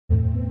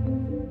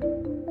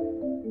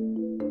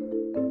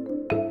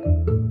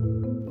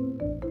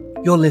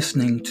You're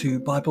listening to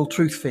Bible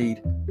Truth Feed,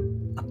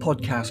 a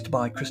podcast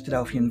by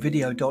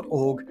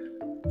Christadelphianvideo.org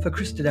for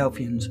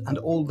Christadelphians and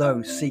all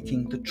those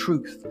seeking the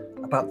truth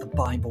about the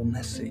Bible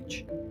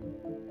message.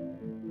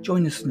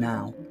 Join us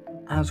now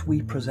as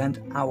we present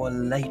our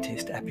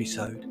latest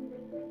episode.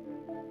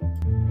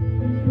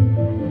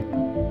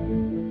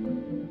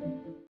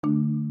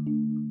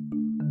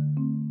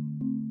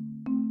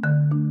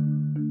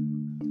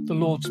 The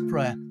Lord's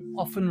Prayer,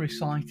 often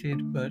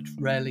recited but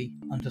rarely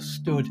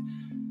understood.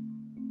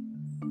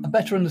 A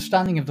better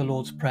understanding of the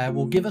Lord's Prayer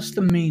will give us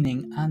the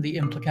meaning and the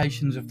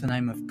implications of the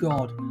name of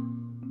God,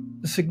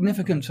 the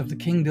significance of the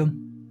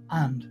kingdom,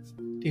 and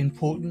the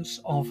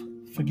importance of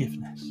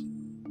forgiveness.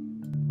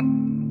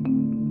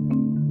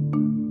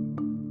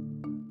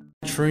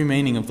 True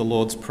meaning of the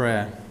Lord's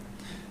Prayer.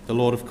 The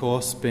Lord, of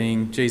course,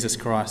 being Jesus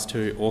Christ,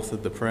 who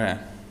authored the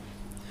prayer.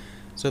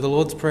 So the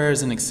Lord's Prayer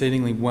is an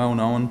exceedingly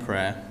well-known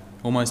prayer.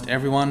 Almost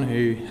everyone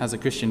who has a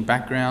Christian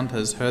background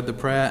has heard the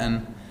prayer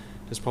and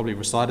has probably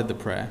recited the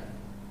prayer.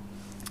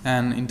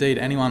 And indeed,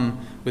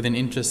 anyone with an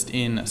interest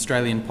in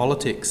Australian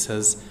politics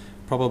has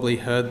probably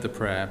heard the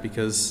prayer,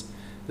 because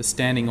the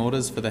standing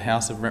orders for the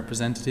House of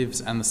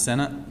Representatives and the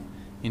Senate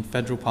in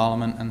federal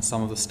parliament and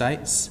some of the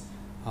states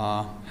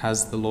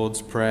has the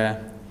Lord's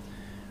Prayer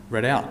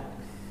read out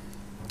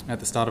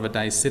at the start of a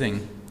day's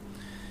sitting.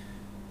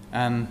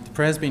 And the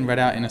prayer's been read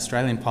out in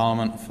Australian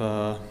Parliament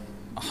for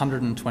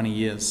 120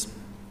 years.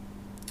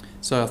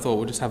 So I thought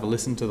we'll just have a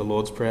listen to the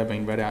Lord's Prayer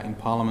being read out in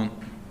Parliament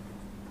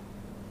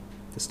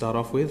to start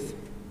off with.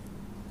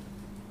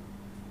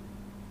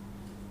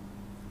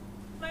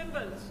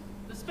 Members,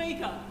 the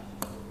Speaker.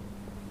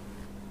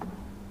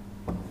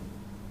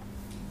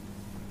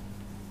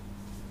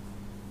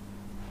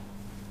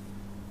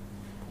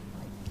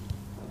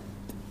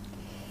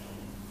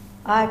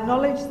 I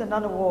acknowledge the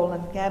Ngunnawal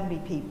and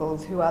Ngambri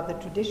peoples, who are the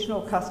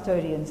traditional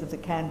custodians of the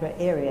Canberra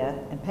area,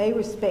 and pay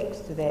respects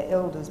to their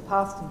elders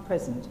past and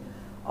present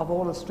of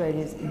all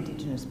Australia's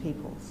Indigenous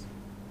peoples.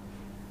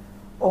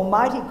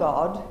 Almighty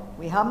God,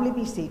 we humbly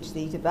beseech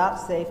Thee to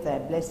vouchsafe Thy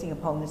blessing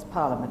upon this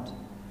Parliament.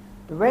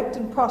 Direct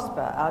and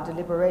prosper our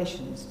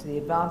deliberations to the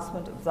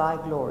advancement of Thy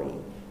glory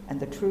and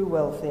the true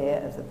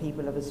welfare of the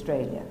people of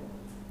Australia.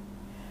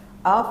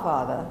 Our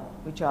Father,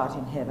 which art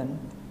in heaven,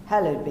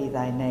 hallowed be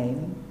Thy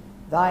name.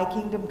 Thy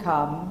kingdom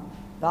come,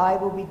 Thy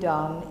will be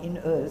done in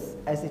earth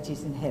as it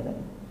is in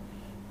heaven.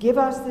 Give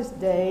us this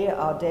day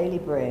our daily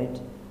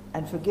bread,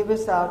 and forgive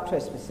us our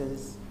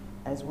trespasses,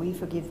 as we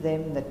forgive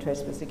them that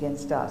trespass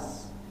against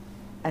us.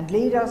 And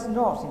lead us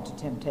not into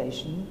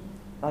temptation,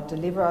 but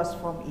deliver us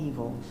from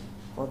evil.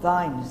 For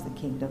Thine is the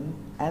kingdom,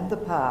 and the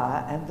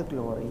power, and the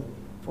glory,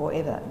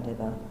 forever and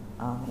ever.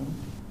 Amen.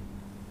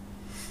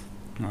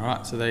 All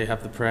right, so there you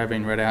have the prayer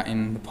being read out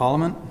in the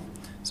Parliament.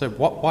 So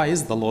why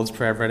is the Lord's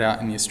Prayer read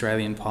out in the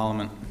Australian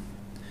Parliament?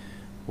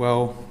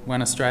 Well,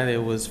 when Australia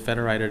was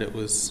federated, it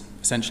was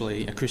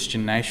essentially a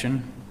Christian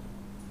nation,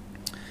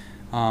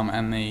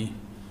 and the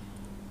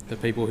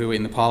people who were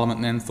in the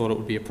Parliament then thought it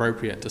would be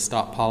appropriate to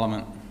start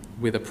Parliament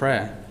with a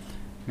prayer.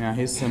 Now,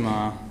 here's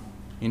some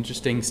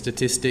interesting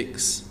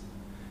statistics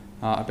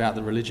about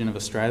the religion of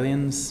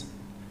Australians.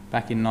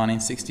 Back in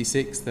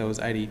 1966, there was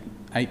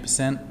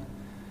 88%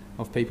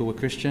 of people were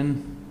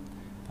Christian,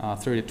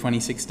 through to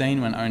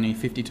 2016 when only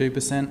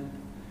 52%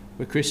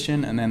 were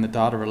Christian, and then the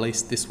data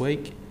released this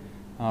week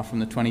from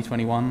the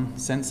 2021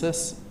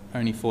 census,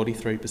 only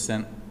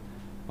 43%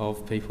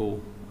 of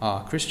people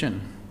are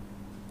Christian.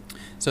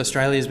 So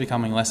Australia is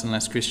becoming less and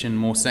less Christian,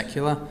 more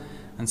secular,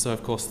 and so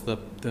of course the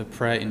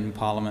prayer in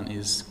Parliament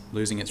is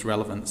losing its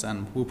relevance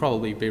and will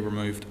probably be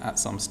removed at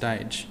some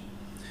stage.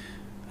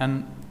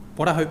 And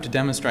what I hope to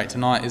demonstrate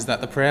tonight is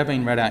that the prayer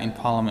being read out in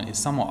Parliament is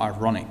somewhat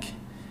ironic,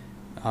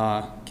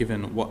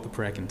 given what the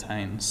prayer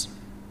contains.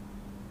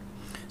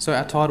 So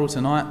our title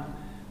tonight,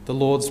 The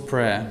Lord's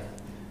Prayer,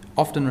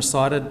 often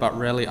recited but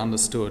rarely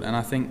understood, and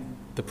I think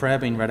the prayer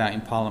being read out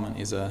in Parliament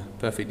is a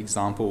perfect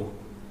example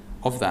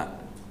of that.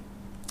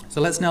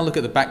 So let's now look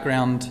at the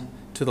background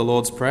to the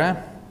Lord's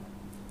Prayer.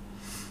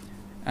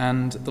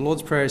 And the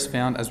Lord's Prayer is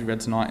found, as we read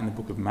tonight, in the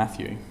book of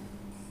Matthew.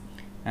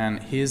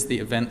 And here's the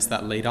events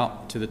that lead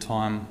up to the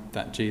time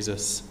that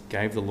Jesus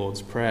gave the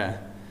Lord's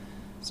Prayer.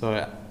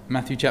 So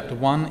Matthew chapter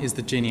 1 is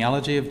the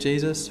genealogy of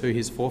Jesus, who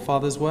his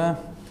forefathers were.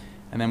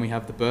 And then we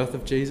have the birth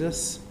of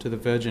Jesus to the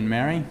Virgin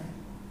Mary.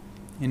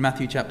 In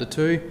Matthew chapter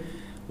 2,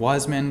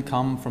 wise men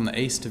come from the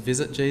east to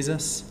visit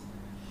Jesus.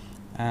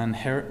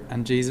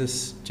 And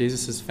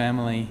Jesus'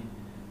 family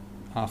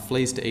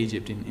flees to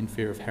Egypt in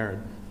fear of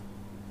Herod.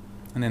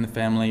 And then the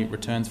family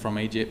returns from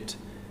Egypt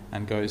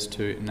and goes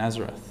to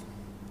Nazareth.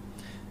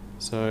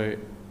 So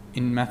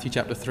in Matthew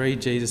chapter 3,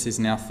 Jesus is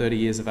now 30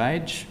 years of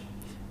age,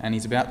 and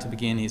he's about to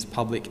begin his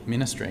public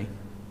ministry.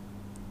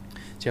 So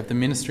you have the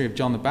ministry of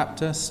John the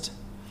Baptist,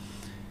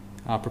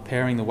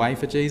 preparing the way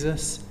for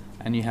Jesus,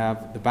 and you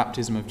have the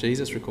baptism of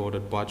Jesus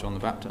recorded by John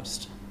the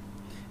Baptist.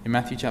 In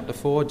Matthew chapter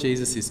 4,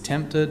 Jesus is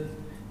tempted,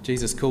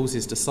 Jesus calls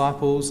his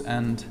disciples,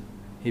 and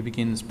he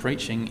begins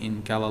preaching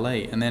in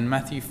Galilee. And then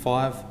Matthew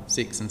 5,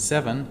 6 and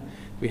 7,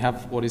 we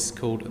have what is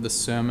called the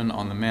Sermon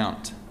on the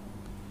Mount.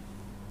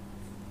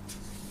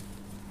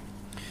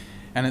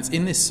 And it's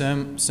in this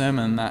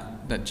sermon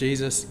that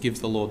Jesus gives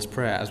the Lord's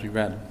Prayer, as we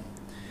read.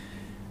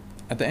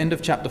 At the end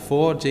of chapter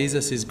 4,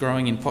 Jesus is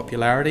growing in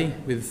popularity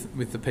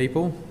with the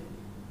people.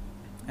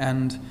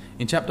 And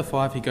in chapter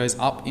 5, he goes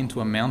up into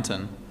a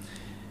mountain.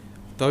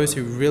 Those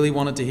who really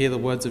wanted to hear the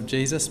words of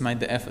Jesus made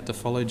the effort to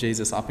follow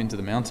Jesus up into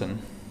the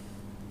mountain.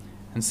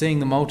 And seeing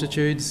the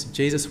multitudes,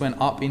 Jesus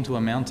went up into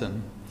a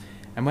mountain.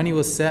 And when he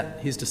was set,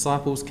 his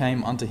disciples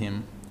came unto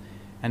him.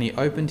 And he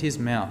opened his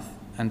mouth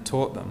and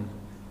taught them,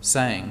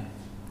 saying...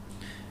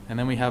 And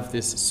then we have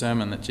this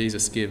sermon that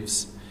Jesus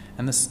gives.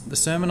 And the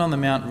Sermon on the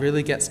Mount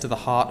really gets to the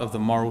heart of the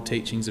moral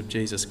teachings of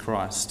Jesus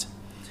Christ.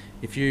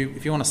 If you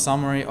want a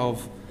summary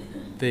of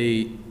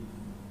the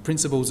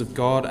principles of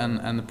God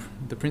and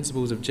the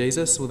principles of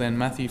Jesus, well then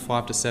Matthew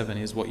 5-7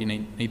 is what you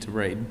need to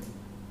read.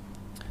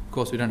 Of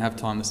course, we don't have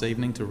time this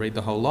evening to read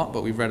the whole lot,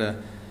 but we've read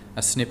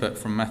a snippet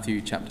from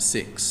Matthew chapter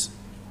 6.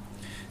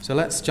 So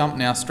let's jump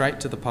now straight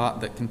to the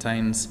part that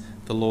contains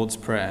the Lord's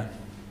Prayer.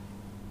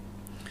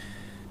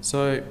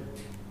 So,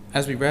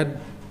 as we read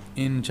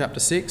in chapter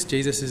 6,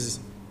 Jesus is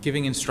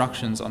giving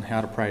instructions on how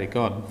to pray to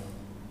God.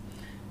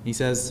 He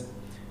says,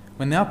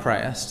 "When thou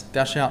prayest,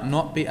 thou shalt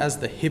not be as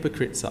the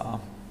hypocrites are."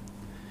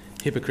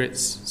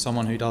 Hypocrites,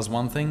 someone who does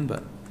one thing,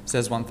 but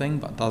says one thing,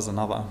 but does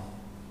another.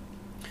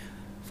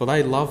 "For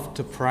they love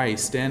to pray,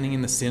 standing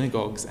in the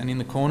synagogues and in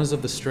the corners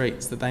of the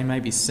streets, that they may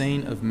be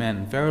seen of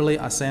men. Verily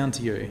I say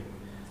unto you,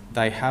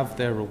 they have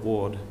their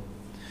reward."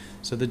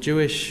 So the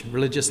Jewish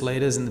religious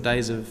leaders in the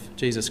days of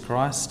Jesus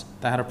Christ,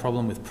 they had a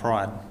problem with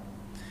pride.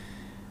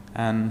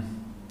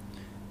 And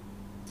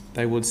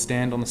they would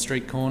stand on the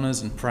street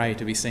corners and pray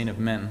to be seen of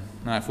men.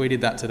 Now, if we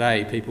did that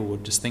today, people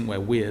would just think we're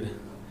weird,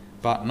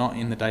 but not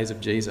in the days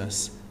of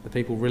Jesus. The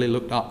people really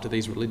looked up to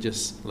these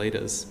religious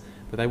leaders,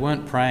 but they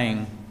weren't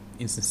praying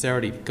in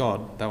sincerity to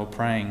God. They were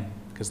praying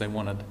because they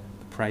wanted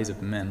the praise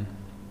of men.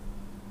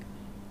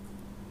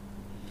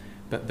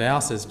 "But thou,"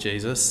 says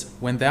Jesus,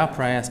 "when thou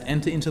prayest,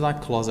 enter into thy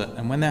closet,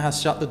 and when thou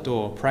hast shut the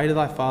door, pray to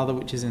thy Father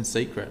which is in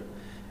secret,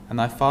 and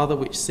thy Father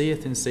which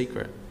seeth in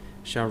secret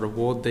shall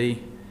reward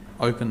thee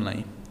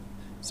openly."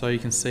 So you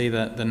can see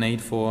that the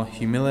need for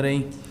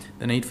humility,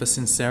 the need for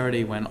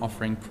sincerity when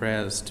offering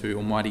prayers to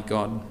Almighty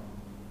God.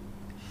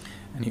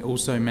 And he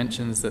also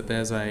mentions that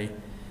there's a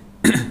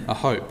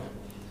hope,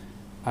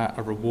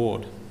 a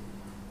reward.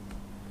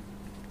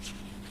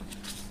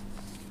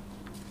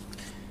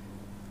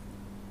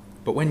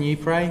 "But when ye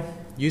pray,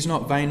 use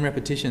not vain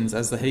repetitions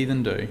as the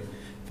heathen do,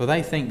 for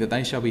they think that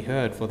they shall be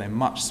heard for their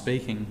much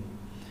speaking.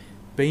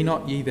 Be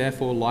not ye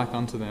therefore like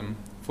unto them,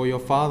 for your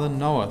Father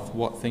knoweth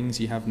what things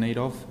ye have need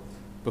of,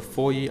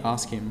 before ye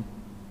ask him.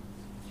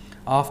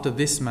 After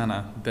this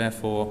manner,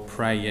 therefore,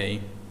 pray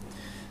ye."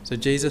 So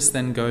Jesus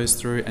then goes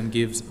through and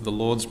gives the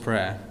Lord's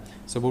Prayer.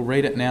 So we'll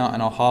read it now,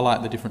 and I'll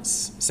highlight the different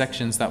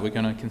sections that we're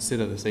going to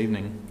consider this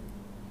evening.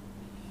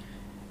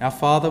 "Our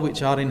Father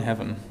which art in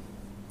heaven,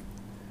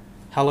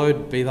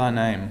 hallowed be thy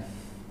name.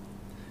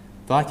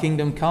 Thy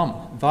kingdom come,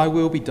 thy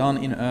will be done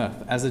in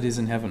earth as it is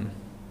in heaven.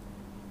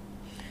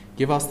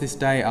 Give us this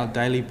day our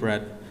daily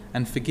bread,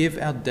 and forgive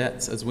our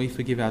debts as we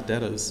forgive our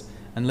debtors.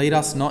 And lead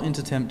us not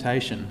into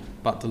temptation,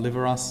 but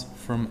deliver us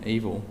from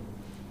evil.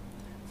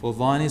 For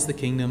thine is the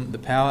kingdom, the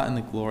power and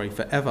the glory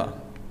forever.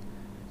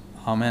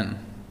 Amen."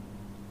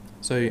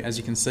 So as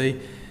you can see,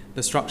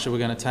 the structure we're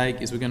going to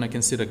take is we're going to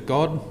consider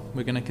God,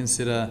 we're going to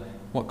consider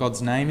what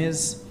God's name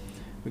is,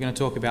 we're going to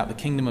talk about the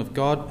kingdom of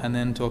God, and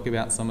then talk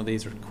about some of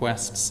these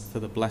requests for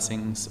the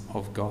blessings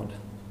of God.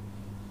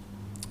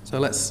 So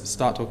let's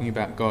start talking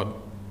about God.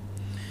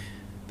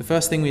 The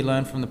first thing we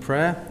learn from the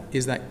prayer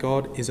is that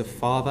God is a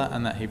Father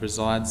and that he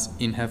resides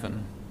in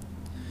heaven.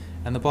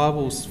 And the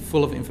Bible's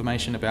full of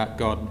information about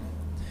God.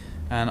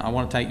 And I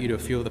want to take you to a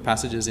few of the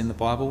passages in the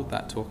Bible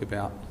that talk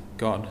about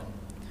God.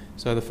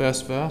 So the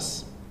first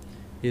verse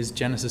is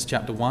Genesis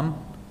chapter 1,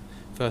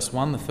 verse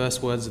 1, the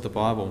first words of the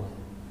Bible.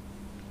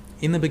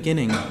 "In the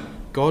beginning,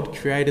 God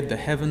created the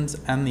heavens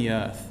and the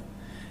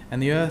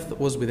earth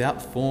was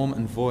without form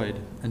and void,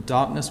 and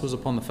darkness was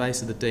upon the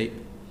face of the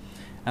deep.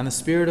 And the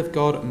Spirit of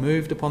God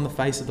moved upon the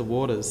face of the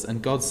waters,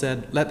 and God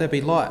said, Let there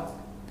be light.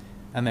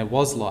 And there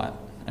was light.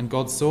 And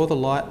God saw the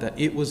light that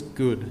it was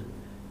good,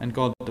 and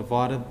God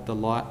divided the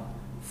light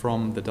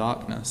from the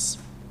darkness."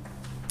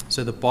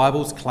 So the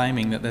Bible's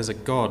claiming that there's a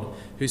God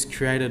who's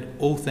created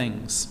all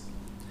things.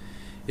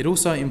 It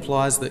also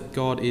implies that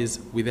God is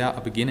without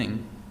a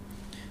beginning.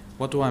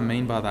 What do I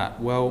mean by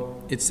that?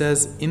 Well, it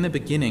says, "In the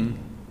beginning,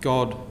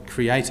 God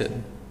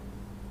created."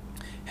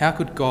 How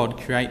could God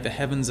create the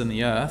heavens and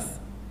the earth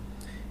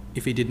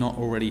if he did not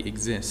already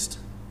exist?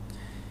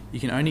 You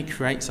can only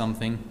create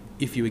something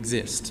if you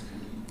exist.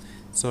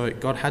 So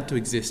God had to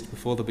exist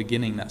before the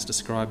beginning that's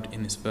described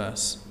in this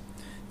verse.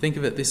 Think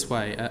of it this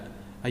way.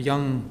 A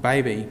young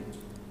baby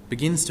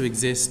begins to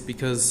exist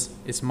because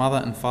its mother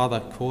and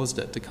father caused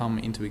it to come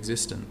into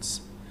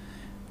existence.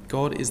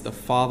 God is the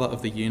Father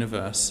of the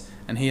universe,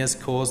 and he has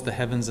caused the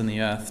heavens and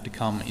the earth to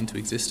come into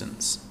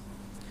existence.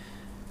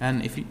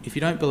 And if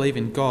you don't believe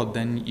in God,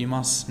 then you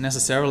must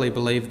necessarily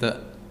believe that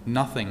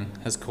nothing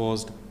has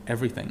caused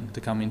everything to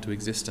come into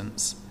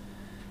existence.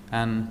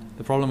 And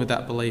the problem with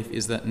that belief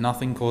is that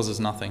nothing causes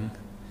nothing,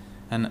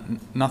 and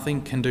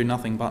nothing can do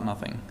nothing but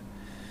nothing.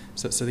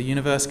 So the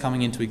universe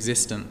coming into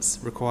existence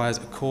requires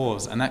a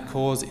cause, and that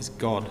cause is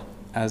God,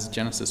 as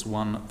Genesis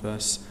 1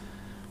 verse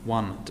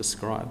 1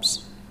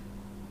 describes.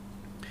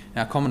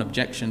 Now, a common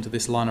objection to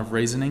this line of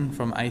reasoning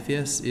from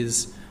atheists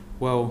is,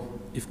 well,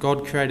 if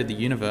God created the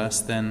universe,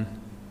 then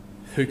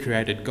who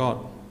created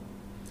God?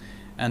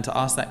 And to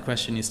ask that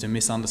question is to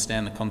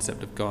misunderstand the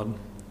concept of God.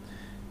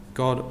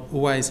 God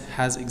always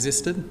has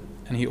existed,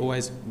 and he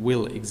always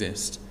will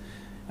exist.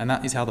 And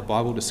that is how the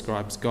Bible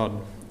describes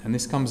God. And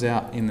this comes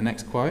out in the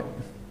next quote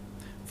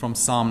from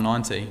Psalm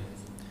 90.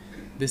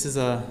 This is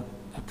a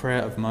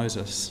prayer of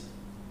Moses.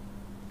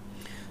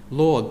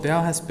 "Lord,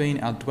 thou hast been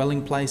our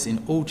dwelling place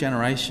in all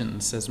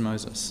generations," says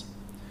Moses.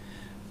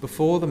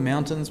 "Before the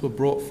mountains were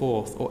brought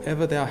forth, or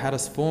ever thou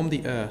hadst formed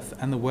the earth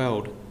and the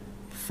world,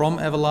 from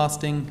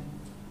everlasting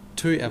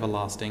to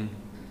everlasting,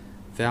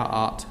 thou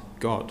art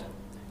God."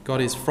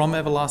 God is from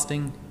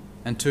everlasting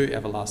and to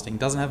everlasting.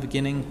 Doesn't have a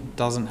beginning,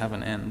 doesn't have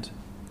an end.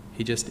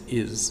 He just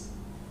is.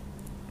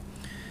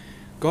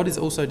 God is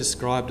also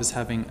described as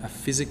having a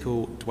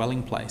physical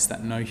dwelling place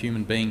that no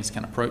human beings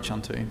can approach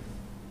unto.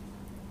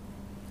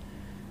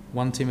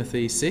 1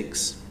 Timothy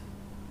 6,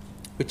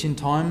 "Which in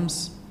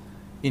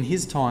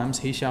his times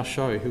he shall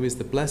show who is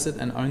the blessed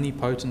and only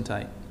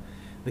potentate,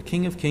 the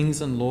King of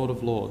kings and Lord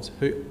of lords,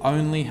 who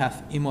only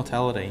hath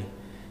immortality,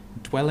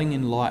 dwelling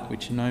in light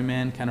which no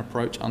man can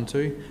approach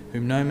unto,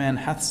 whom no man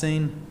hath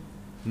seen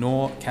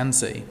nor can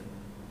see."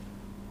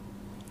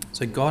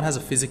 So God has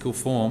a physical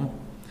form.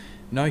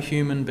 No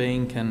human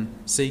being can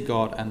see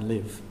God and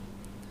live.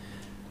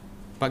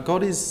 But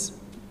God is,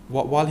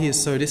 while he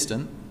is so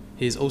distant,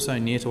 he is also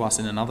near to us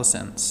in another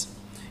sense.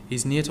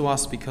 He's near to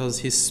us because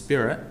his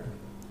Spirit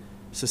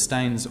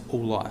sustains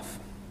all life.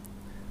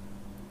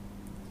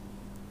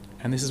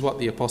 And this is what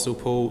the Apostle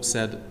Paul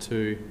said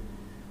to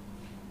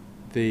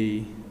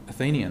the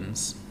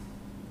Athenians.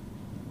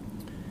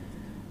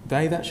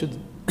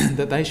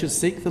 That they should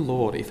seek the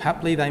Lord, if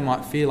haply they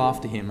might feel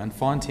after him and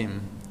find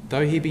him,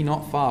 though he be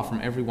not far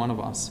from every one of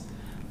us.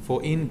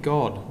 For in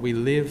God we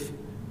live,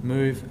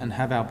 move, and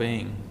have our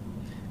being,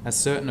 as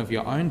certain of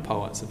your own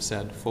poets have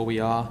said, for we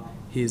are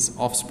his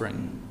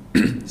offspring.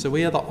 So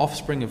we are the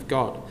offspring of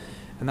God,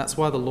 and that's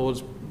why the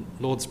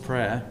Lord's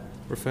Prayer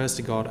refers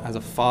to God as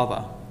a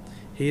father.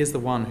 He is the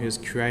one who has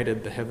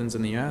created the heavens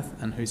and the earth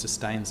and who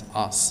sustains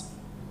us.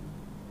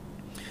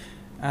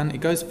 And it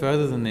goes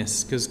further than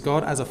this, because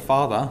God as a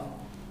father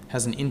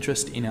has an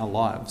interest in our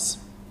lives.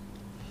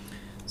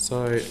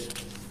 So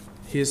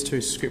here's two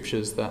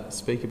scriptures that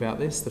speak about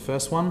this. The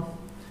first one,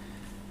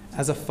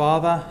 "As a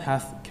father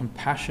hath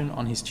compassion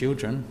on his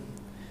children,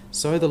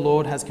 so the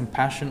Lord has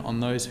compassion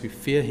on those who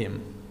fear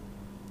him."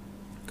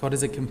 God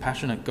is a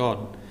compassionate God.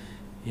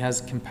 He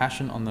has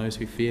compassion on those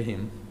who fear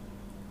him.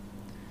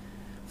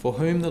 "For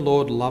whom the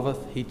Lord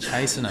loveth, he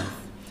chasteneth,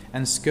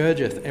 and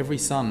scourgeth every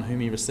son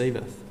whom he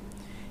receiveth.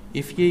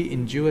 If ye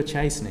endure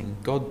chastening,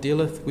 God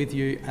dealeth with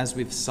you as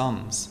with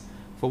sons.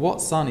 For what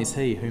son is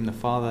he whom the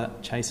Father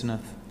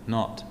chasteneth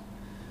not?"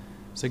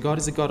 So God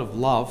is a God of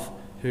love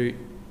who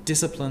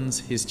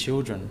disciplines his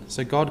children.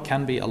 So God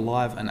can be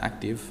alive and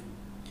active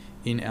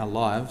in our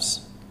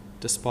lives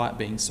despite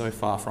being so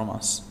far from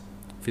us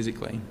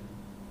physically.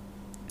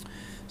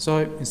 So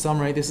in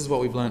summary, this is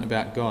what we've learned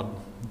about God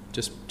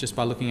just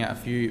by looking at a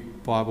few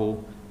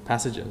Bible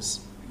passages.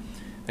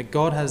 That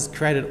God has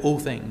created all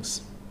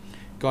things.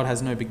 God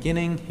has no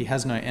beginning, he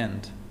has no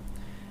end.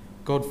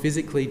 God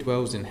physically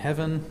dwells in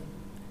heaven,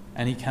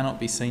 and he cannot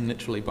be seen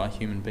literally by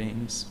human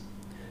beings.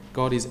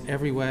 God is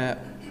everywhere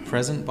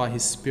present by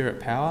his spirit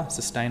power,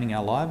 sustaining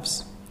our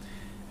lives.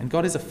 And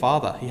God is a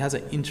father. He has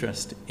an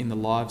interest in the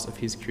lives of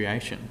his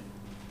creation.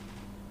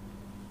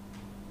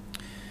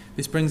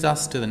 This brings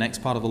us to the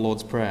next part of the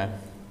Lord's Prayer.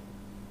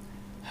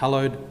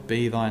 Hallowed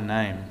be thy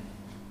name.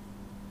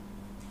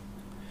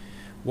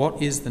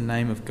 What is the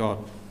name of God?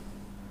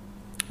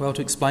 Well,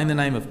 to explain the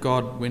name of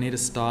God, we need to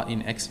start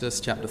in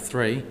Exodus chapter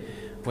 3,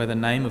 where the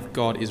name of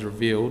God is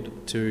revealed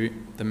to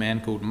the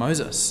man called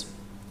Moses.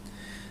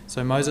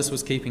 So Moses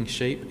was keeping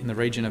sheep in the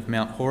region of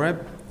Mount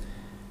Horeb,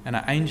 and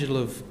an angel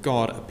of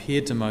God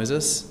appeared to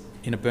Moses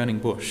in a burning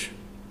bush.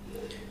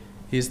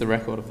 Here's the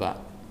record of that.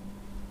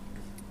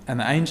 "And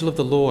the angel of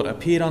the Lord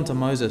appeared unto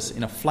Moses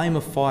in a flame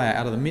of fire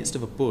out of the midst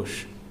of a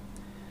bush.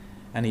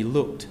 And he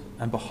looked,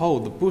 and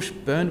behold, the bush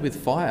burned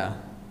with fire,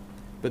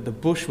 but the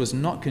bush was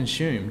not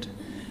consumed.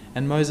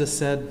 And Moses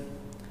said,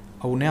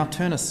 I will now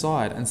turn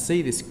aside and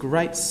see this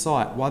great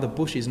sight, why the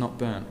bush is not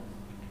burnt.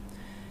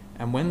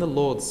 And when the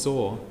Lord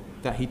saw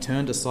that he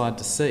turned aside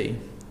to see,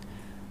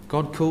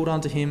 God called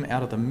unto him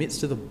out of the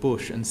midst of the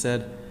bush and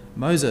said,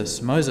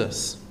 Moses,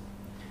 Moses.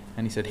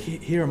 And he said,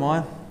 Here am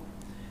I.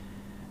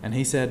 And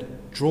he said,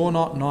 Draw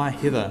not nigh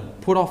hither,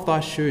 put off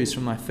thy shoes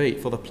from thy feet,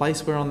 for the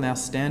place whereon thou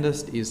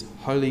standest is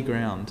holy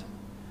ground.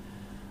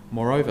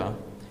 Moreover,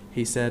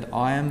 he said,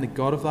 I am the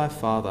God of thy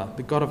father,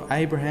 the God of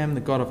Abraham,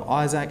 the God of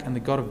Isaac, and the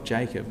God of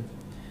Jacob.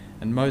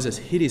 And Moses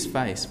hid his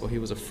face, for he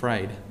was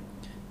afraid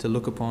to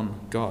look upon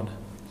God.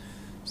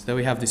 So there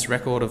we have this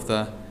record of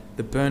the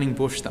burning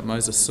bush that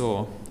Moses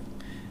saw.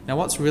 Now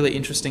what's really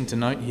interesting to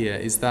note here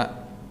is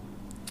that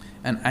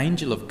an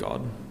angel of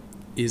God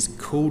is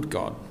called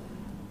God.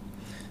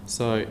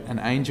 So an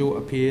angel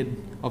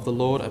of the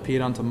Lord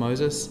appeared unto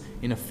Moses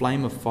in a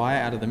flame of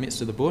fire out of the midst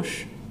of the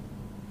bush.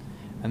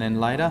 And then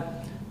later,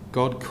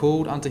 God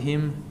called unto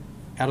him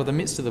out of the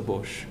midst of the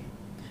bush.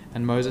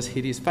 And Moses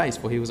hid his face,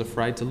 for he was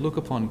afraid to look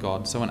upon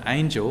God. So an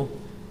angel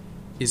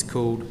is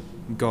called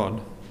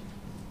God.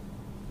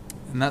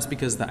 And that's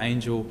because the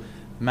angel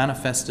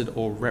manifested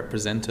or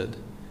represented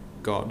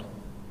God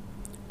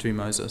to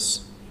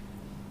Moses.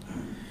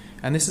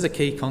 And this is a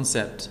key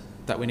concept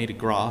that we need to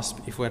grasp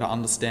if we're to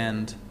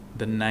understand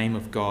the name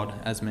of God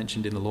as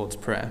mentioned in the Lord's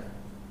Prayer.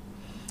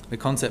 The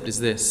concept is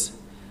this,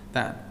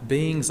 that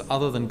beings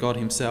other than God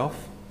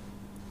himself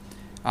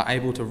are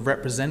able to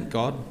represent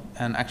God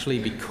and actually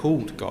be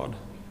called God.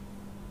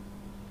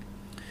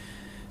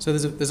 So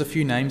there's a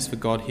few names for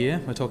God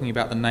here. We're talking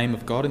about the name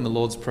of God in the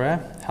Lord's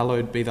Prayer,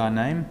 hallowed be thy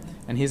name.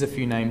 And here's a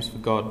few names for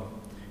God.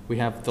 We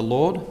have the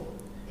Lord,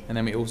 and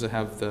then we also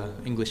have the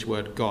English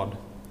word God.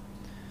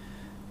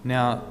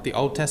 Now, the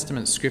Old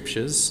Testament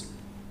scriptures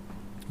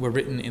were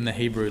written in the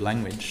Hebrew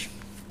language.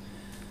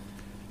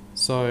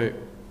 So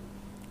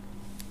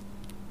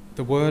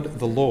the word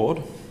the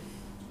Lord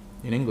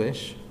in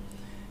English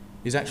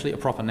is actually a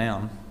proper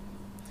noun,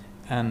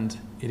 and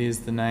it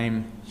is the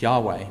name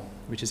Yahweh,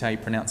 which is how you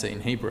pronounce it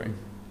in Hebrew.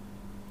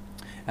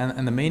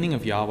 And the meaning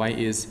of Yahweh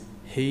is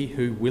he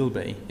who will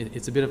be.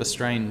 It's a bit of a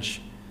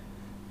strange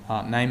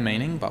name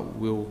meaning, but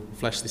we'll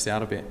flesh this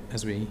out a bit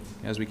as we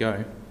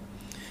go.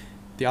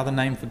 The other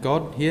name for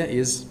God here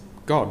is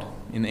God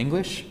in the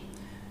English,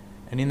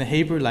 and in the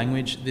Hebrew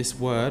language this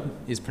word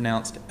is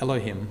pronounced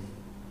Elohim,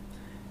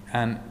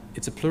 and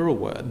it's a plural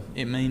word.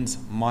 It means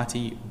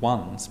mighty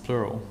ones,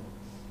 plural.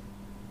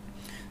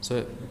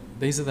 So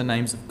these are the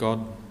names of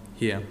God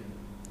here.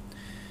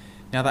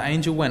 Now the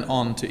angel went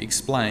on to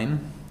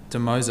explain to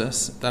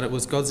Moses that it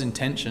was God's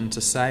intention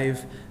to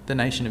save the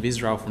nation of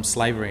Israel from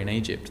slavery in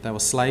Egypt. They were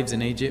slaves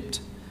in Egypt,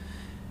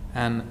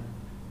 and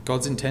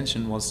God's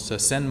intention was to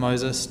send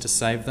Moses to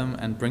save them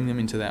and bring them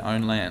into their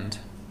own land.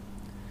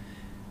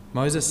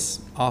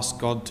 Moses asked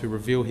God to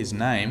reveal his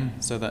name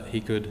so that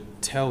he could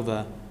tell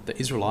the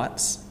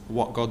Israelites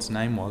what God's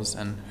name was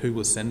and who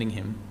was sending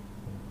him.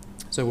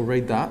 So we'll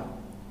read that.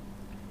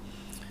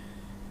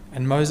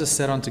 And Moses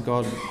said unto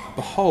God,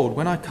 Behold,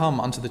 when I come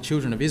unto the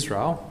children of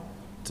Israel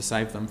to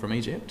save them from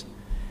Egypt,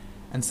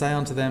 and say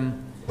unto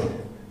them,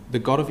 The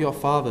God of your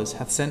fathers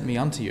hath sent me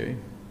unto you,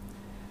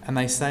 and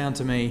they say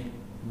unto me,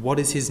 What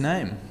is his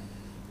name?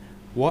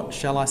 What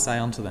shall I say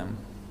unto them?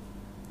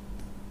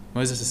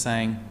 Moses is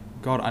saying,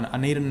 God, I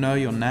need to know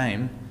your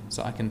name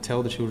so I can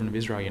tell the children of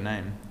Israel your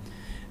name.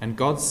 And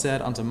God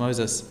said unto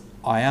Moses,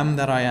 I am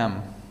that I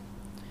am.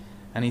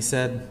 And he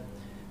said,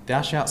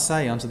 Thou shalt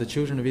say unto the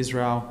children of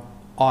Israel,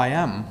 I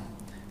am,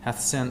 hath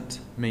sent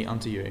me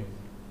unto you.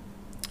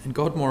 And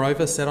God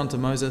moreover said unto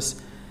Moses,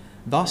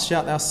 Thus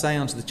shalt thou say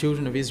unto the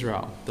children of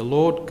Israel, The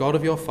Lord God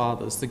of your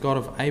fathers, the God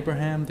of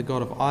Abraham, the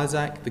God of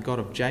Isaac, the God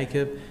of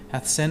Jacob,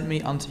 hath sent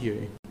me unto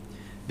you.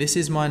 This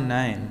is my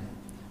name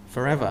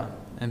forever,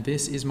 and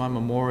this is my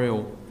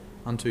memorial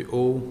unto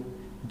all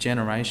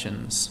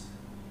generations.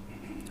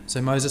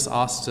 So Moses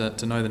asked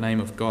to know the name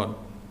of God.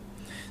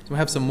 So we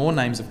have some more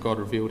names of God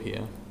revealed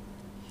here.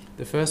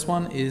 The first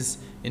one is,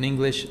 in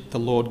English, the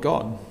Lord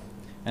God.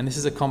 And this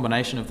is a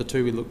combination of the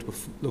two we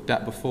looked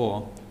at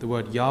before, the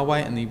word Yahweh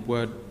and the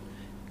word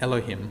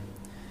Elohim.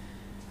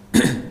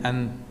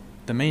 And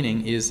the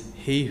meaning is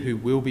he who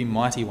will be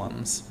mighty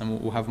ones,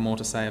 and we'll have more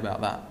to say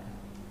about that.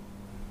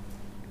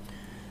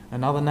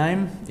 Another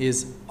name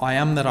is I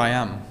am that I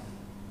am.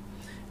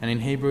 And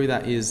in Hebrew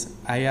that is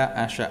Aya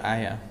Asher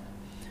Aya.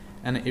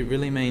 And it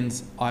really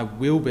means I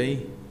will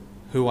be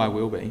who I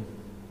will be.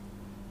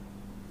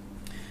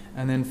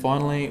 And then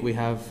finally we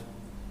have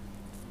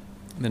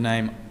the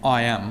name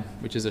I am,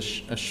 which is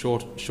a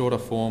shorter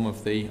form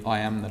of the I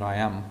am that I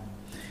am.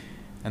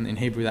 And in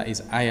Hebrew that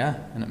is Aya,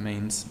 and it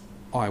means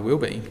I will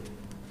be.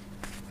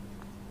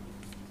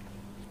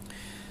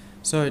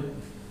 So,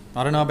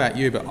 I don't know about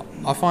you, but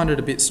I find it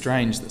a bit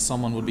strange that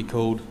someone would be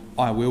called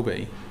I will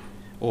be,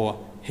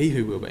 or he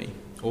who will be,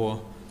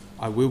 or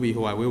I will be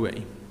who I will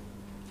be.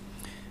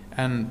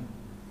 And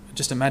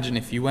just imagine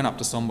if you went up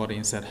to somebody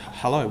and said,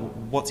 hello,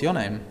 what's your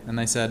name? And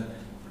they said,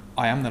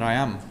 I am that I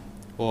am,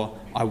 or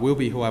I will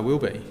be who I will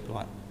be.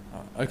 Like,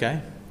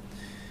 okay.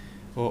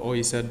 Or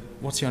you said,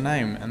 what's your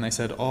name? And they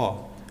said,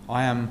 oh,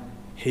 I am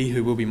he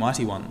who will be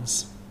mighty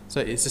ones. So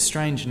it's a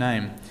strange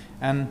name.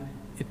 And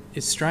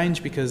it's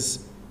strange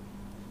because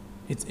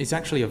it's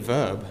actually a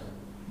verb.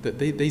 That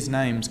these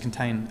names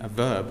contain a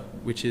verb,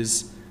 which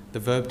is the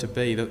verb to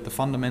be,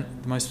 one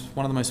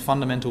of the most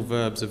fundamental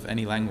verbs of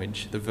any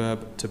language, the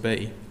verb to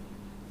be.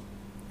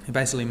 It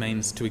basically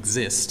means to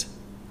exist.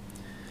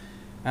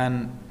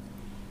 And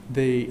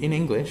In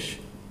English,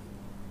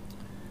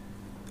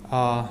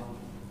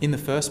 in the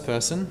first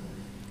person,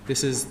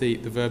 this is the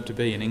verb to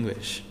be in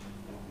English.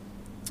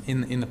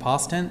 In the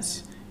past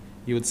tense,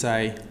 you would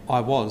say, I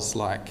was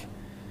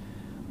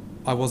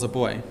a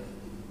boy.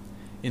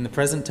 In the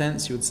present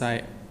tense, you would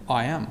say,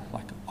 I am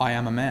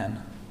a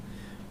man.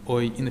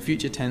 Or in the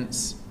future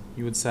tense,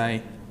 you would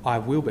say, I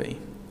will be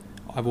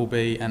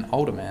an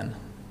older man.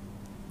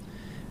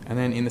 And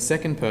then in the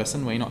second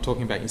person, where you're not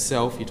talking about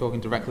yourself, you're talking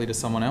directly to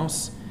someone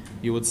else,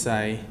 you would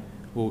say,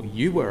 well,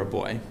 you were a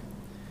boy,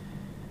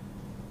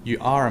 you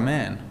are a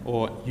man,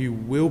 or you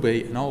will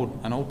be an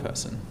old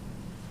person.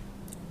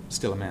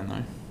 Still a man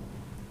though.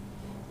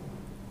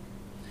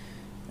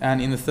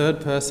 And in the third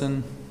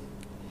person,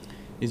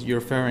 you're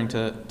referring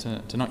to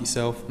not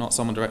yourself, not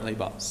someone directly,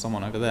 but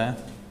someone over there.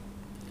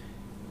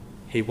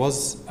 He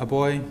was a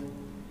boy,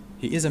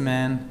 he is a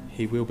man,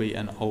 he will be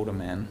an older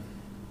man.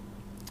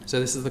 So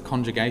this is the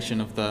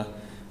conjugation of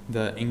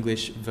the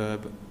English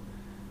verb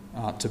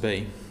to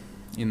be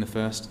in the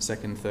first,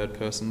 second, third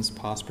persons,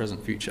 past,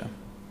 present, future.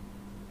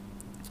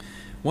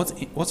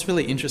 What's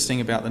really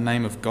interesting about the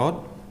name of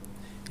God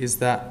is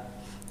that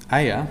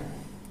Aya,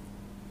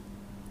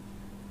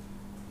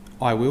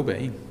 I will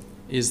be,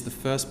 is the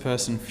first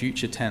person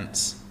future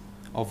tense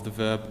of the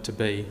verb to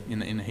be in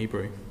the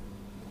Hebrew.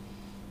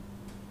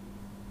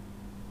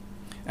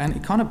 And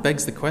it kind of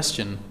begs the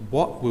question,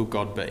 what will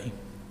God be?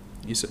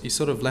 You're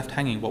sort of left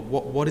hanging.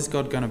 What is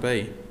God going to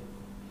be?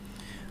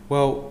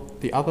 Well,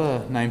 the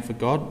other name for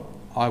God,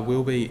 I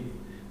will be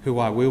who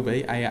I will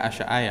be, Aya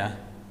Asher Aya,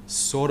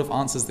 sort of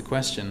answers the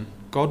question.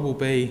 God will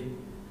be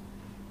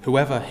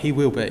whoever he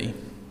will be.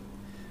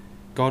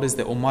 God is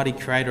the almighty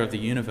creator of the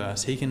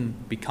universe. He can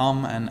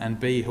become and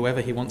be whoever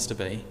he wants to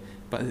be.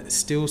 But it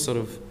still sort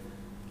of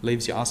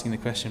leaves you asking the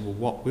question, well,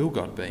 what will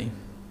God be?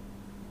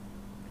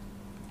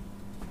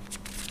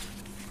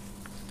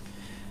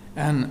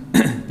 And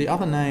the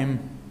other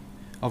name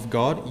of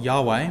God,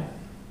 Yahweh,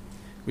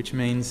 which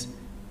means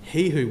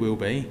he who will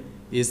be,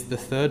 is the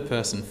third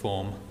person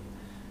form.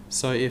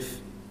 So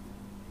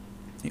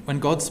when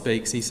God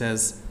speaks, he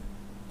says,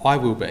 I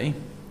will be.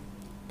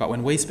 But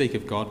when we speak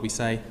of God, we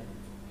say,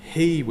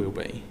 he will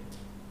be.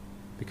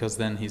 Because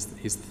then he's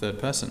the third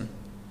person.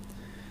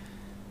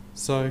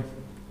 So,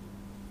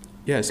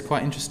 yeah, it's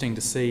quite interesting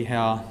to see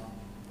how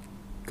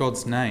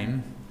God's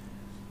name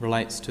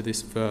relates to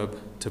this verb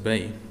to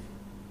be.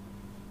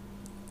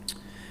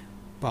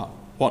 But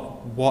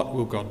what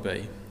will God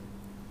be?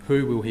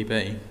 Who will he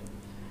be?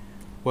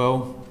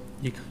 Well,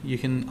 you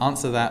can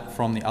answer that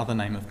from the other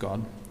name of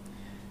God.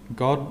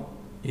 God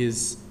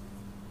is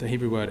the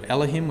Hebrew word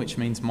Elohim, which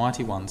means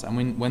mighty ones.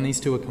 And when these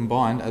two are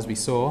combined, as we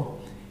saw,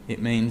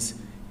 it means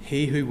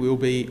he who will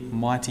be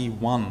mighty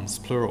ones,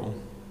 plural.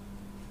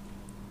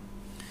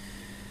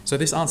 So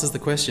this answers the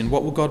question,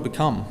 what will God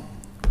become?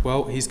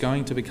 Well, he's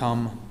going to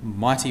become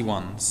mighty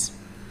ones.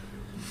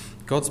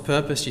 God's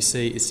purpose, you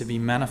see, is to be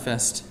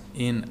manifest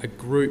in a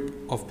group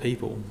of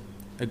people,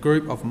 a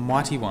group of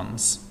mighty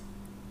ones.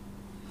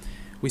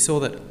 We saw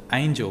that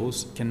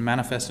angels can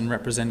manifest and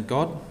represent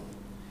God,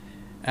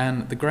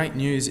 and the great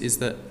news is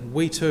that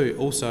we too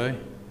also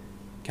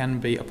can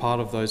be a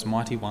part of those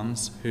mighty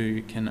ones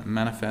who can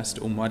manifest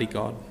Almighty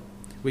God.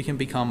 We can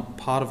become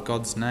part of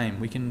God's name.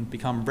 We can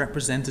become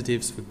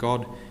representatives for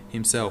God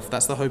himself.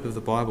 That's the hope of the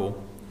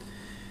Bible.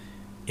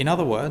 In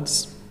other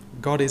words,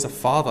 God is a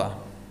father.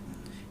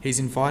 He's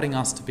inviting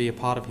us to be a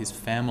part of his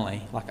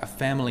family, like a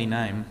family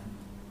name.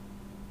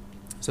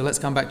 So let's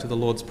come back to the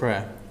Lord's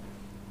Prayer.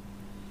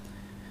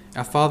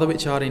 Our Father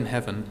which art in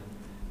heaven,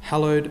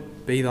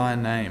 hallowed be thy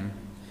name.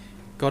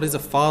 God is a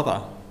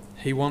father.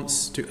 He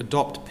wants to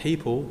adopt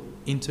people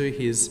into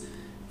his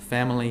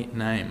family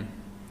name.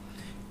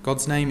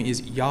 God's name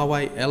is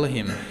Yahweh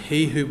Elohim,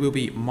 he who will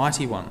be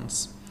mighty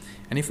ones.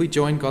 And if we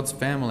join God's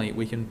family,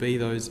 we can be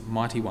those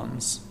mighty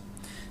ones.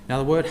 Now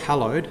the word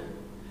hallowed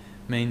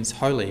means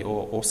holy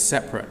or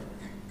separate.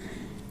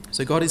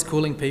 So God is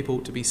calling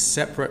people to be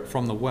separate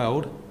from the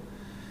world,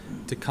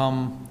 to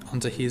come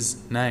under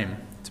his name,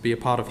 to be a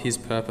part of his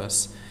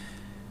purpose.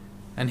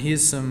 And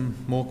here's some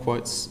more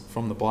quotes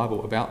from the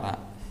Bible about that.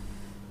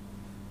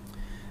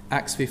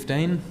 Acts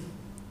 15,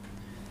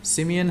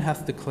 Simeon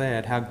hath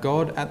declared how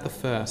God at the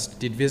first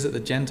did visit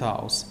the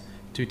Gentiles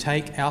to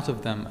take out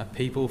of them a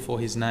people for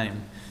his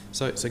name.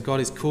 So God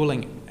is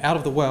calling out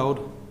of the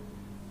world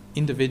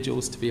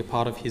individuals to be a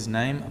part of his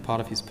name, a part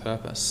of his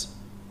purpose.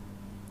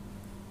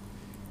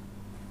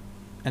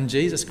 And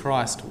Jesus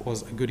Christ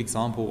was a good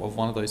example of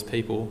one of those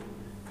people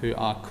who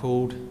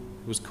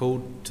was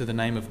called to the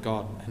name of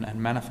God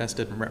and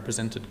manifested and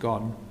represented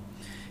God.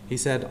 He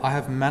said, I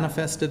have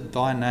manifested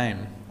thy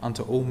name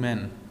unto all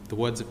men, the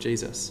words of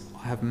Jesus.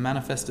 I have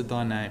manifested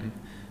thy name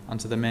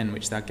unto the men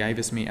which thou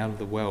gavest me out of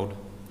the world.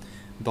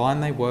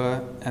 Thine they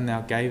were, and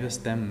thou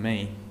gavest them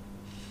me,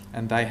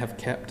 and they have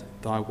kept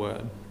thy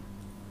word.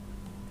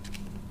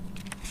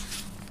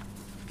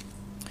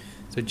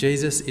 So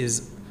Jesus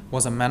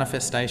was a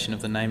manifestation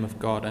of the name of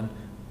God, and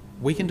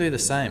we can do the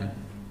same.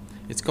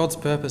 It's God's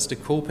purpose to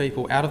call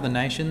people out of the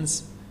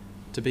nations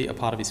to be a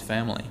part of his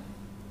family.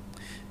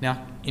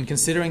 Now, in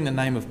considering the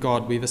name of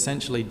God, we've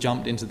essentially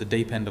jumped into the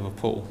deep end of a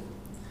pool.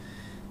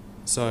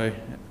 So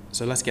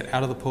let's get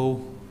out of the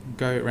pool,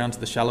 go around to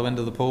the shallow end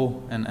of the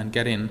pool and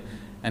get in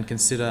and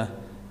consider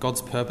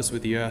God's purpose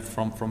with the earth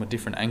from a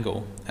different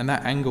angle. And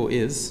that angle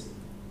is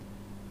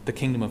the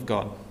kingdom of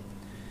God.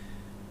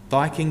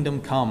 Thy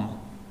kingdom come,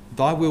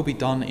 thy will be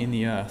done in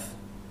the earth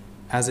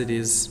as it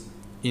is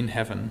in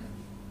heaven.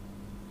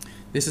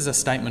 This is a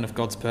statement of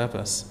God's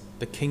purpose,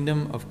 the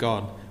kingdom of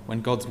God,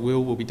 when God's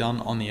will be done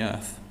on the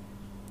earth.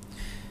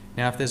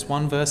 Now, if there's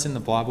one verse in the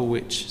Bible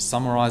which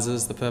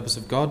summarizes the purpose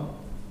of God,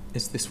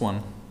 it's this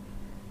one.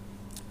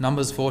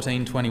 Numbers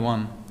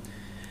 14:21.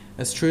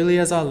 As truly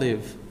as I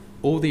live,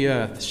 all the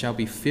earth shall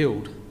be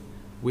filled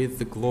with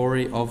the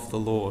glory of the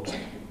Lord.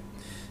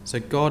 So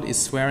God is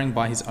swearing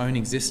by his own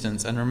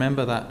existence, and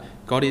remember that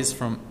God is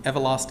from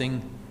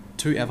everlasting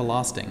to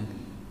everlasting,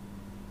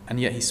 and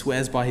yet he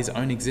swears by his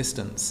own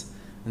existence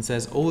and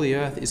says all the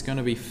earth is going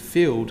to be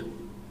filled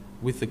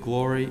with the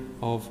glory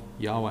of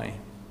Yahweh.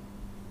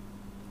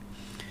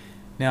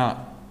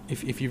 Now,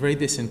 if you read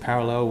this in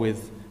parallel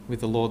with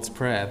the Lord's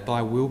Prayer,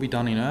 thy will be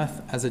done in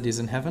earth as it is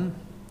in heaven,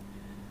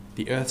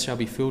 the earth shall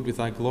be filled with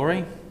thy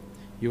glory,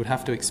 you would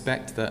have to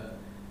expect that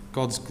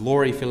God's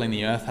glory filling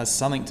the earth has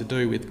something to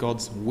do with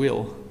God's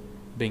will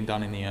being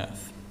done in the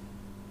earth.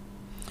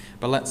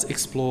 But let's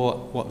explore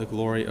what the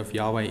glory of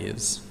Yahweh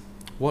is.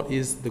 What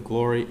is the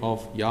glory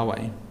of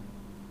Yahweh?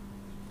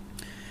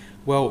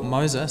 Well,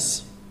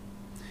 Moses,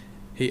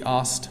 he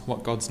asked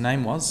what God's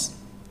name was,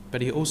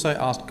 but he also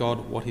asked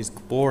God what his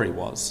glory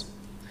was.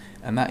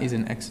 And that is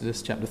in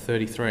Exodus chapter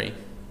 33.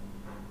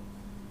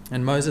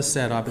 And Moses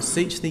said, I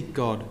beseech thee,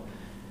 God,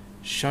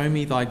 show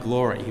me thy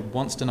glory. He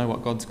wants to know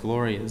what God's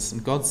glory is.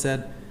 And God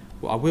said,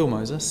 well, I will,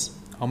 Moses.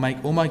 I'll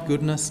make all my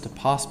goodness to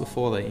pass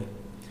before thee,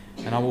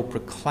 and I will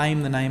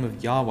proclaim the name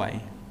of Yahweh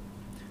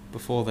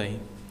before thee,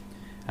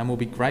 and will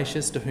be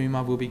gracious to whom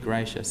I will be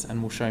gracious,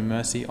 and will show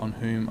mercy on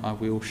whom I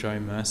will show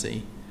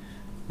mercy.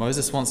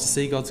 Moses wants to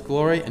see God's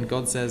glory, and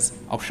God says,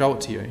 I'll show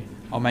it to you.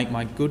 I'll make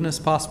my goodness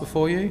pass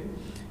before you,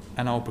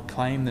 and I'll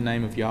proclaim the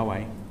name of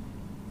Yahweh.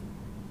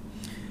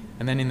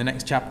 And then in the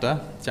next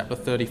chapter, chapter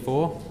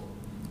 34,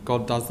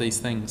 God does these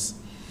things.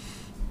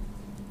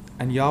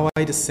 And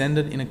Yahweh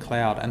descended in a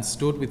cloud and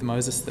stood with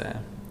Moses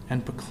there,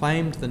 and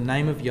proclaimed the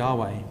name of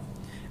Yahweh.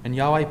 And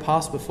Yahweh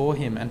passed before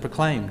him and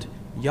proclaimed,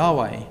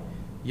 Yahweh,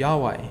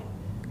 Yahweh,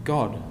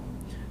 God,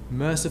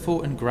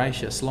 merciful and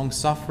gracious,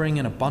 long-suffering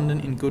and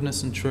abundant in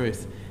goodness and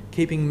truth,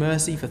 keeping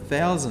mercy for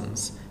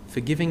thousands,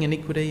 forgiving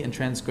iniquity and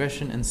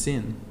transgression and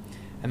sin,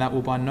 and that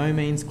will by no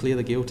means clear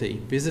the guilty,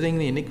 visiting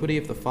the iniquity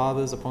of the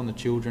fathers upon the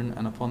children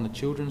and upon the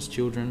children's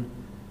children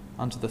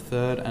unto the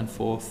third and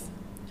fourth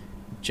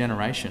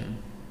generation.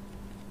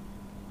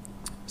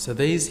 So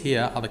these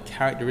here are the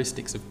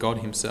characteristics of God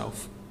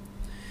himself.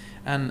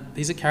 And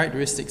these are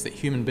characteristics that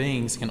human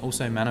beings can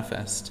also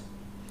manifest.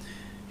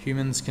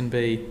 Humans can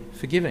be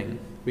forgiving.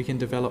 We can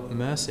develop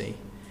mercy.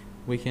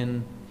 We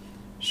can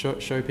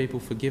show people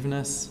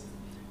forgiveness,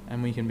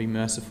 and we can be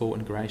merciful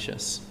and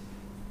gracious.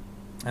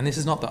 And this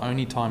is not the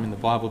only time in the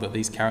Bible that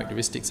these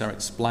characteristics are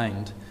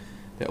explained.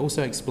 They're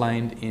also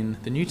explained in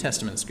the New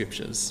Testament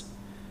scriptures.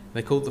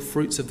 They're called the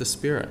fruits of the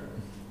Spirit.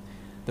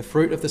 The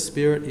fruit of the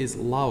Spirit is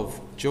love,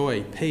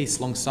 joy, peace,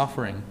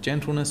 long-suffering,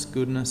 gentleness,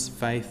 goodness,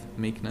 faith,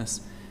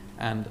 meekness,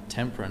 and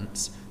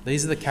temperance.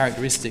 These are the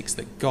characteristics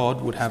that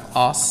God would have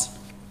us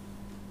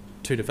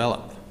to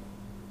develop.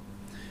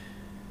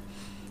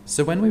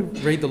 So when we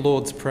read the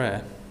Lord's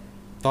Prayer,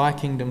 thy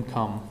kingdom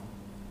come,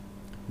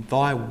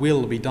 thy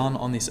will be done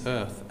on this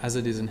earth as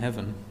it is in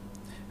heaven.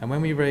 And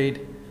when we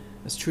read,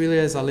 as truly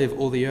as I live,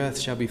 all the earth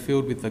shall be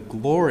filled with the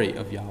glory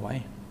of Yahweh,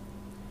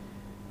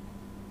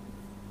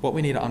 what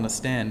we need to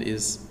understand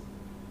is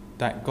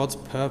that God's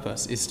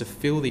purpose is to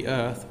fill the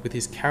earth with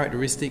his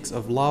characteristics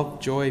of love,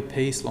 joy,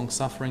 peace,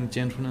 long-suffering,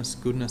 gentleness,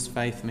 goodness,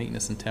 faith,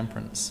 meekness, and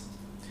temperance.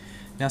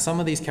 Now, some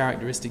of these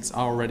characteristics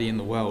are already in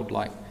the world,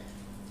 like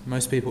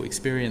most people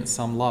experience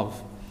some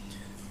love.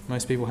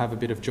 Most people have a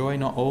bit of joy,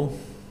 not all.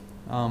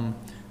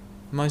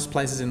 Most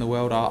places in the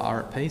world are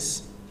at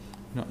peace,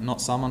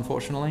 not some,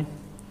 unfortunately.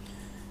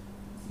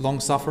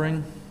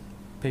 Long-suffering,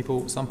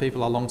 some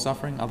people are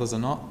long-suffering, others are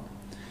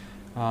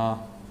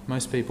not.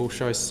 Most people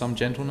show some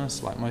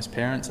gentleness, like most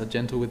parents are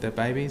gentle with their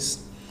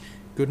babies.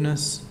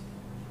 Goodness,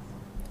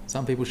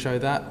 some people show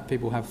that.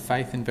 People have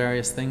faith in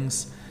various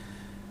things.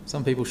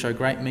 Some people show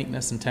great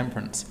meekness and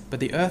temperance. But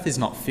the earth is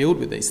not filled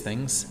with these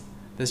things.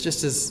 There's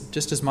just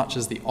as much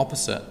as the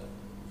opposite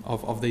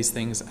of these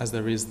things as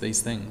there is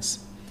these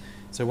things.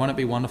 So won't it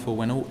be wonderful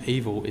when all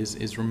evil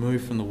is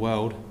removed from the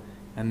world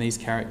and these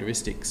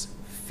characteristics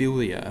fill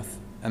the earth?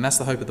 And that's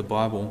the hope of the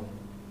Bible.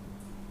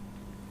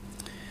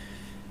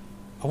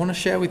 I want to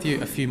share with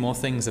you a few more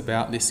things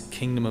about this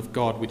kingdom of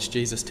God which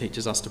Jesus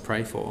teaches us to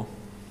pray for.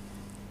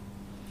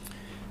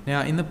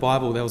 Now, in the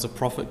Bible, there was a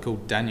prophet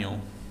called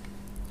Daniel,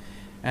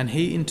 and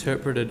he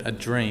interpreted a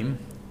dream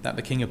that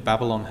the king of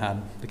Babylon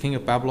had. The king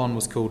of Babylon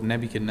was called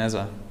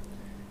Nebuchadnezzar,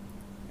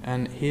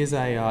 And here's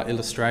a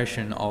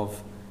illustration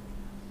of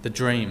the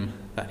dream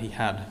that he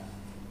had.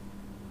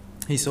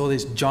 He saw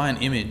this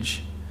giant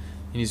image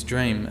in his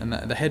dream, and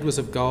the head was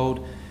of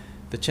gold,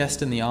 the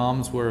chest and the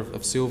arms were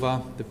of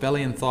silver, the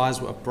belly and thighs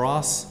were of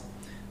brass,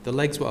 the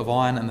legs were of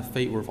iron, and the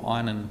feet were of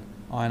iron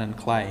and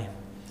clay.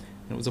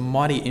 And it was a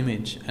mighty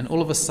image, and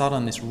all of a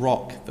sudden this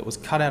rock that was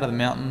cut out of the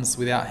mountains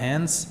without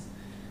hands,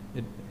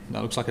 it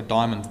looks like a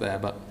diamond there,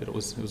 but it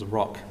was a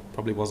rock,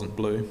 probably wasn't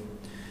blue.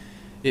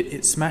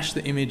 It smashed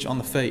the image on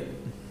the feet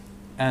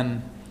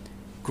and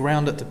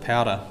ground it to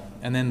powder,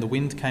 and then the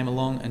wind came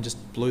along and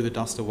just blew the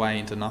dust away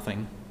into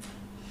nothing.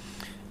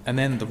 And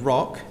then the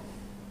rock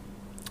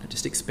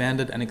just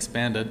expanded and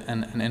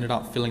ended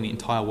up filling the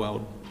entire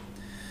world.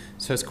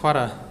 So it's quite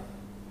a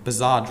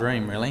bizarre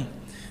dream, really.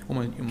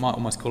 You might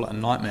almost call it a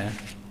nightmare.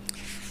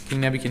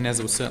 King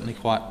Nebuchadnezzar was certainly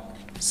quite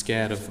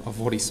scared of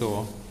what he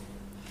saw.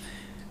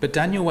 But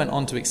Daniel went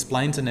on to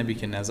explain to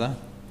Nebuchadnezzar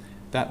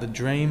that the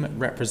dream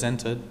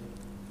represented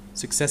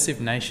successive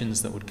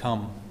nations that would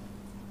come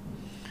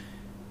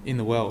in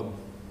the world.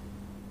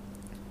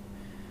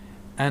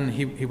 And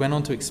he went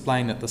on to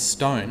explain that the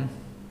stone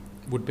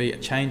would be a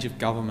change of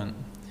government,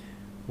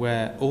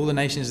 where all the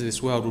nations of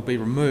this world would be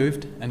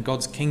removed and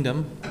God's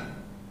kingdom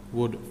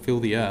would fill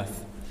the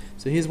earth.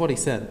 So here's what he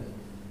said.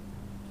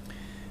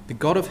 The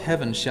God of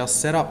heaven shall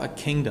set up a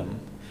kingdom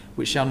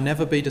which shall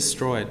never be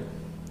destroyed.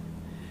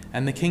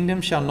 And the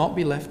kingdom shall not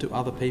be left to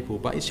other people,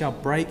 but it shall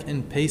break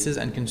in pieces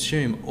and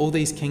consume all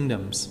these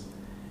kingdoms,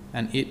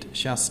 and it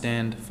shall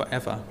stand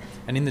forever.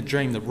 And in the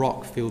dream, the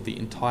rock filled the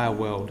entire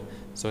world.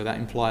 So that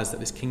implies that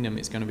this kingdom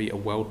is going to be a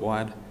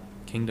worldwide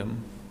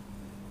kingdom.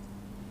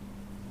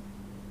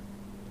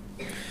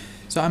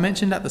 So I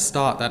mentioned at the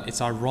start that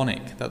it's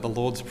ironic that the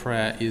Lord's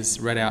Prayer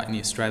is read out in the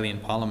Australian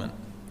Parliament.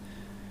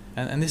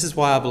 And this is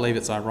why I believe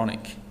it's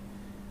ironic.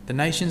 The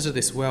nations of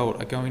this world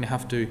are going to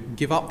have to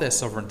give up their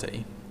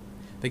sovereignty.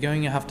 They're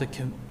going to have to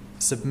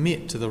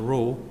submit to the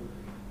rule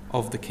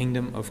of the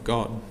kingdom of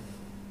God.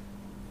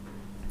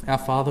 Our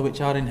Father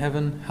which art in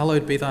heaven,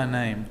 hallowed be thy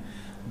name.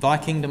 Thy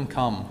kingdom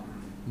come,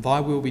 thy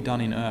will be done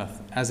in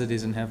earth as it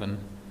is in heaven.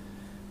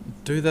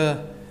 Do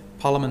the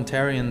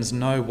parliamentarians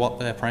know what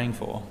they're praying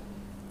for?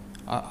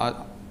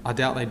 I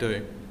doubt they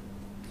do.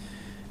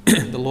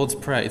 The Lord's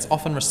Prayer, it's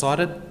often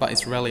recited, but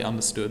it's rarely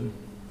understood. You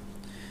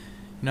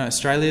know,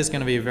 Australia is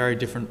going to be a very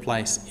different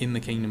place in the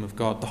kingdom of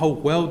God. The whole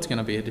world's going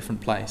to be a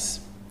different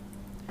place.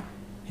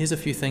 Here's a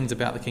few things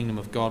about the kingdom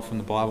of God from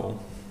the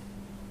Bible.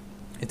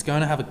 It's going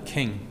to have a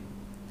king,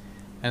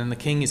 and the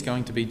king is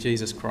going to be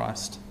Jesus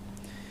Christ.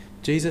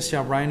 Jesus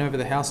shall reign over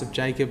the house of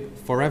Jacob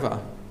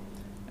forever,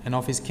 and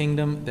of his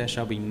kingdom there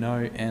shall be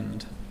no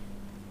end.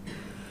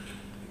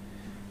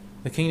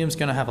 The kingdom's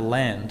going to have a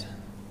land.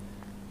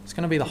 It's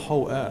going to be the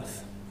whole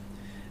earth.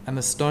 And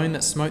the stone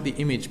that smote the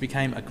image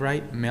became a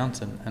great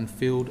mountain and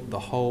filled the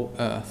whole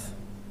earth.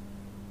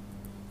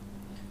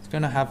 It's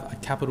going to have a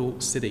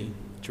capital city,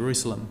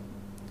 Jerusalem.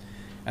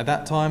 At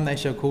that time they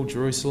shall call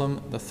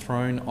Jerusalem the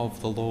throne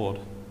of the Lord.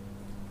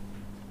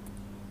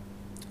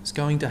 It's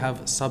going to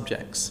have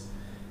subjects.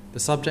 The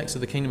subjects of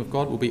the kingdom of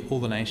God will be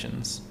all the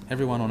nations,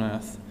 everyone on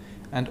earth.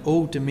 And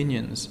all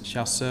dominions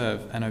shall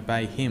serve and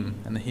obey him.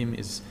 And the him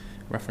is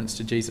reference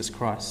to Jesus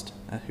Christ,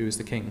 who is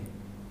the king.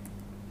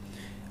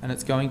 And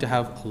it's going to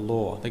have a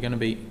law. They're going to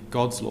be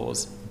God's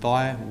laws.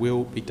 Thy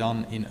will be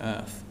done in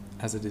earth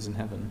as it is in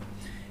heaven.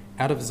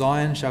 Out of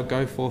Zion shall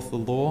go forth the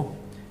law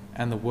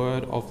and the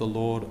word of the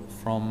Lord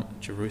from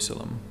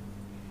Jerusalem.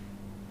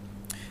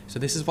 So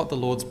this is what the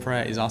Lord's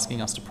Prayer is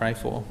asking us to pray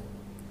for.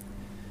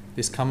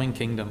 This coming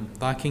kingdom.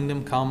 Thy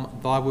kingdom come,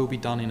 thy will be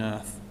done in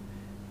earth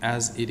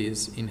as it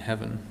is in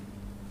heaven.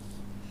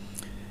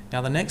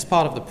 Now the next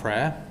part of the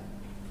prayer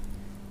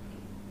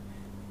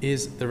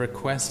is the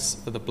requests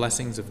for the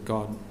blessings of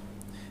God.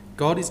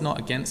 God is not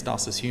against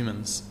us as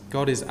humans.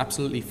 God is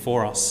absolutely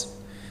for us.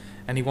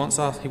 And he wants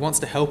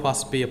to help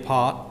us be a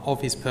part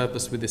of his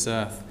purpose with this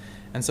earth.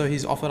 And so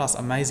he's offered us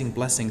amazing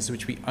blessings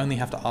which we only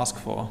have to ask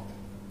for.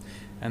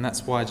 And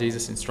that's why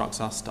Jesus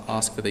instructs us to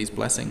ask for these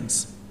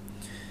blessings.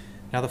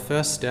 Now the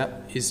first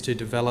step is to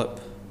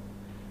develop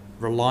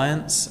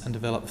reliance and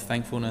develop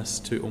thankfulness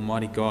to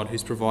Almighty God,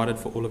 who's provided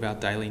for all of our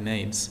daily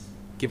needs.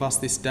 Give us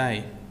this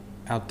day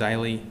our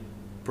daily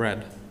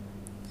bread.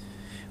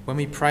 When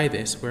we pray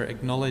this, we're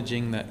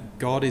acknowledging that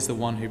God is the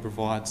one who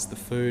provides the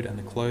food and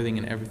the clothing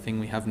and everything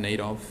we have need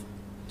of.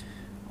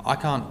 I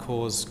can't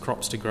cause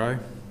crops to grow.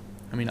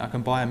 I mean, I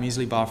can buy a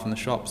muesli bar from the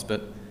shops,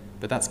 but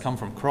that's come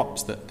from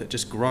crops that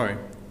just grow.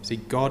 See,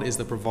 God is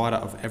the provider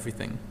of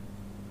everything.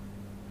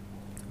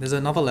 There's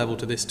another level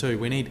to this too.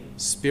 We need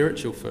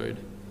spiritual food.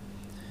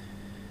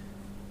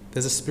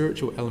 There's a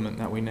spiritual element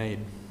that we need.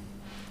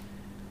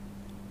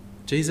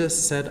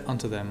 Jesus said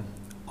unto them,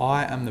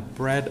 I am the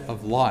bread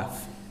of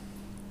life.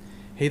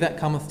 He that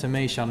cometh to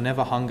me shall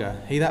never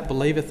hunger. He that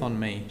believeth on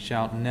me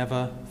shall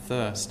never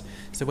thirst.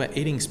 So we're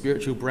eating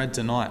spiritual bread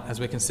tonight as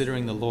we're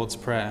considering the Lord's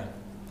Prayer.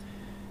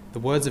 The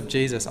words of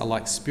Jesus are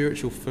like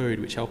spiritual food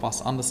which help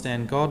us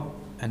understand God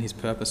and his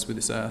purpose with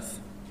this earth.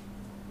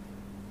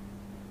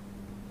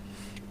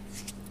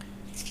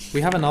 We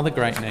have another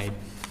great need,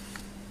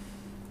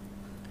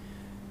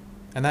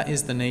 and that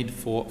is the need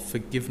for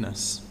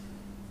forgiveness.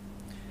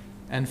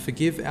 And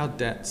forgive our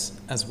debts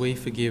as we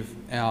forgive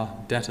our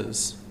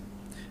debtors.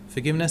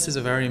 Forgiveness is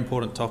a very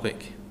important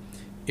topic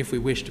if we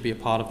wish to be a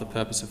part of the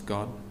purpose of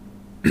God.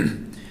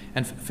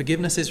 And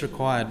forgiveness is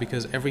required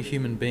because every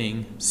human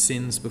being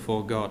sins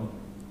before God.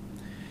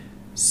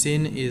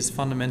 Sin is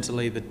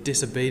fundamentally the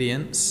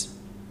disobedience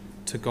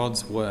to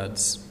God's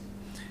words.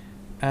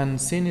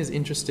 And sin is an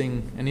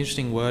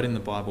interesting word in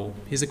the Bible.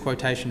 Here's a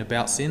quotation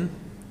about sin.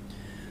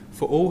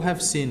 For all have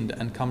sinned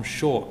and come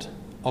short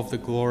of the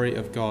glory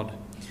of God.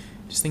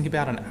 Just think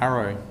about an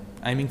arrow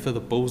aiming for the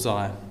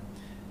bullseye,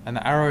 and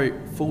the arrow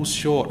falls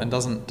short and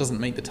doesn't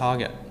meet the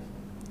target.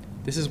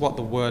 This is what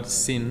the word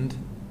sinned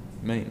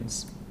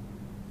means.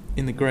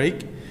 In the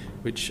Greek,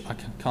 which I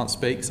can't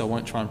speak so I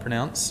won't try and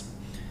pronounce,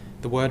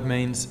 the word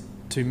means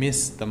to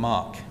miss the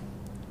mark.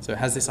 So it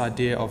has this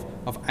idea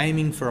of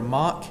aiming for a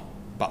mark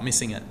but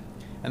missing it.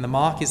 And the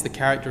mark is the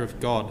character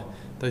of God,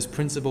 those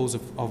principles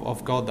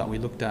of God that we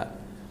looked at.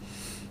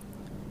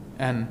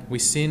 And we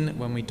sin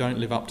when we don't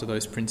live up to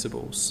those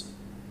principles.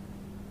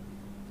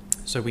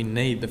 So we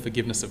need the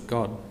forgiveness of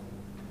God.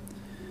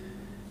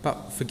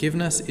 But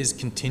forgiveness is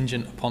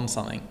contingent upon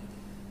something.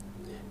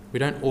 We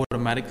don't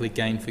automatically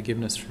gain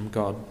forgiveness from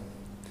God.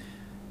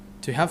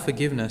 To have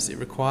forgiveness, it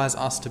requires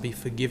us to be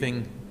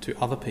forgiving to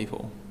other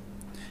people.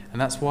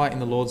 And that's why in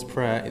the Lord's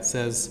Prayer it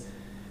says,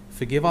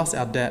 "Forgive us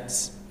our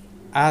debts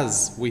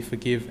as we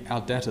forgive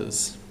our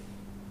debtors."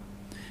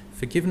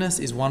 Forgiveness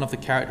is one of the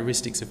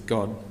characteristics of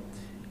God.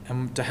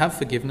 And to have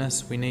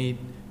forgiveness, we need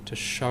to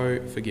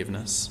show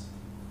forgiveness.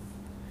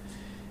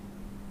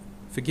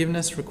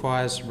 Forgiveness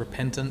requires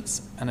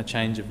repentance and a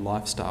change of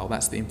lifestyle.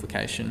 That's the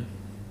implication.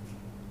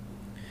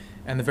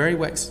 And the very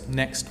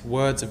next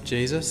words of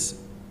Jesus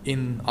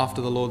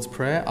after the Lord's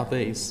Prayer are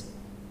these: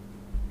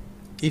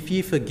 "If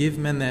ye forgive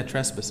men their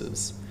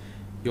trespasses,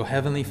 your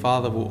heavenly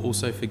Father will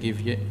also forgive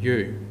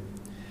you.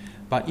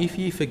 But if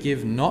ye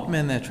forgive not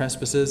men their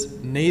trespasses,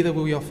 neither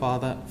will your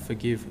Father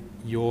forgive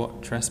your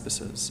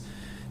trespasses."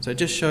 So it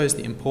just shows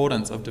the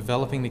importance of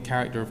developing the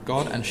character of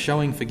God and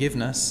showing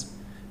forgiveness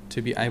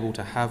to be able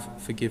to have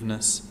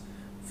forgiveness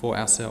for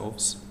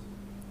ourselves.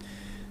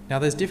 Now,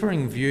 there's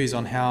differing views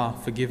on how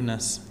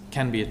forgiveness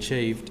can be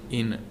achieved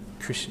in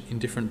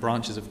different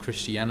branches of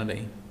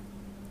Christianity.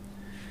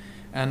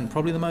 And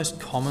probably the most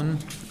common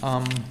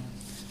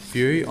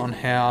view on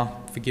how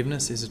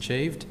forgiveness is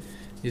achieved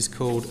is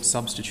called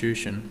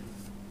substitution.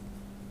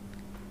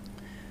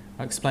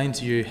 I'll explain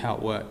to you how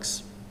it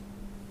works.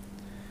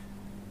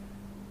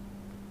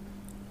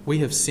 We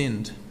have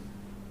sinned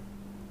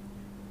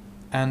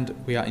and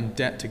we are in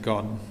debt to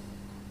God.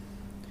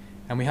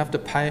 And we have to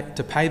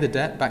pay the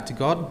debt back to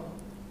God,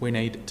 we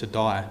need to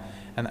die.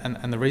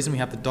 And the reason we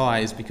have to die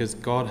is because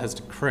God has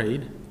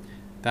decreed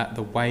that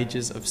the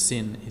wages of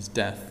sin is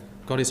death.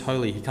 God is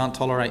holy, he can't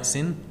tolerate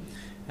sin,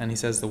 and he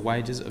says the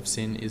wages of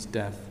sin is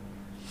death.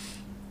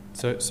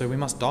 So we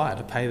must die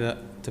to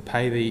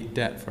pay the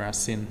debt for our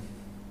sin.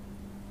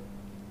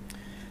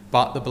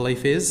 But the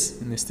belief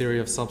is, in this theory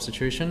of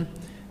substitution,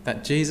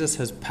 that Jesus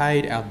has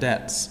paid our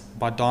debts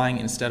by dying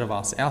instead of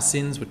us. Our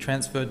sins were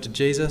transferred to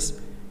Jesus.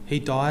 He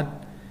died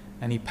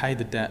and he paid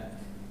the debt.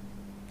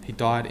 He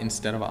died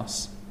instead of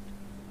us.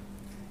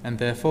 And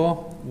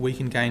therefore, we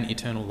can gain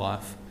eternal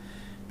life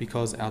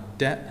because our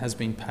debt has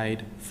been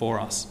paid for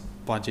us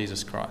by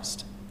Jesus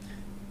Christ.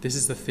 This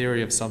is the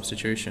theory of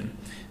substitution.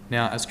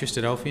 Now, as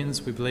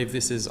Christadelphians, we believe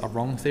this is a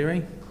wrong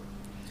theory.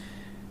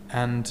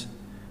 And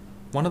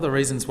one of the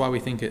reasons why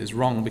we think it is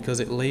wrong, because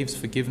it leaves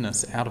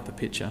forgiveness out of the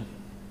picture.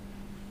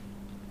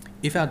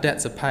 If our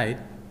debts are paid,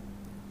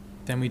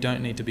 then we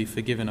don't need to be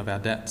forgiven of our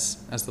debts,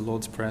 as the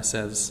Lord's Prayer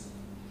says.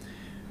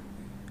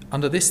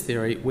 Under this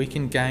theory, we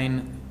can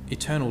gain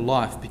eternal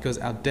life because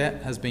our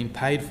debt has been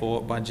paid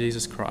for by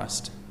Jesus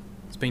Christ.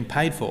 It's been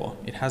paid for,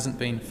 it hasn't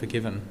been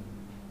forgiven.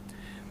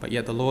 But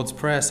yet the Lord's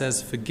Prayer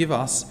says, "Forgive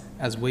us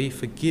as we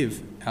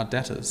forgive our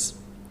debtors."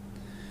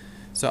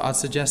 So I'd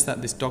suggest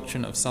that this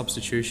doctrine of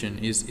substitution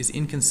is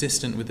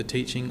inconsistent with the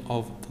teaching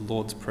of the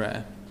Lord's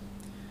Prayer.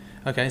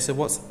 Okay, so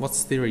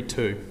what's theory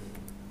 2?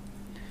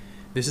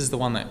 This is the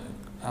one that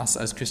us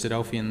as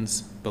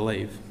Christadelphians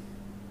believe.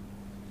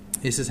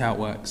 This is how it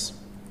works.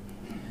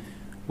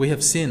 We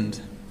have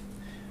sinned.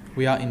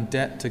 We are in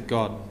debt to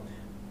God.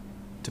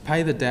 To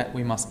pay the debt,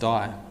 we must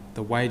die.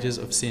 The wages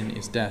of sin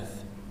is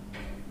death.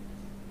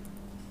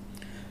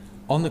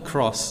 On the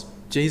cross,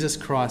 Jesus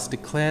Christ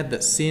declared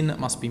that sin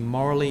must be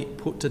morally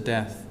put to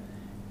death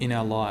in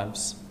our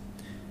lives.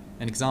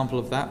 An example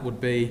of that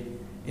would be,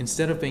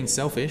 instead of being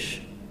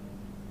selfish,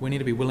 we need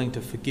to be willing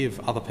to forgive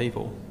other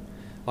people.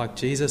 Like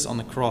Jesus on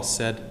the cross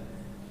said,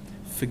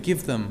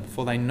 "Forgive them,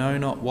 for they know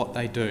not what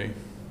they do,"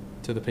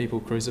 to the people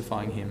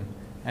crucifying him.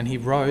 And he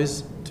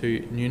rose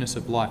to newness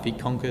of life. He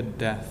conquered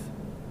death.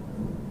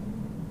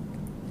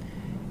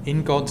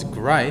 In God's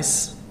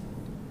grace,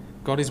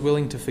 God is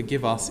willing to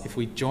forgive us if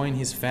we join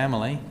his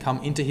family, come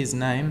into his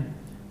name,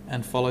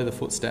 and follow the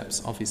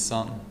footsteps of his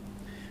Son.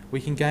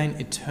 We can gain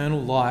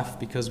eternal life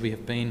because we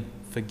have been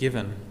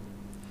forgiven.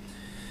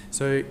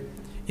 So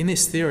in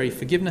this theory,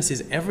 forgiveness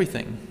is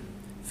everything.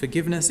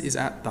 Forgiveness is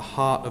at the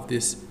heart of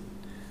this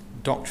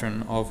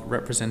doctrine of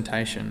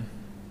representation.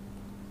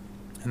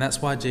 And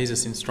that's why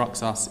Jesus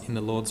instructs us in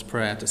the Lord's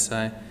Prayer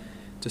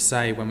to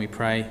say when we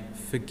pray,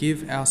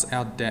 "Forgive us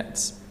our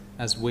debts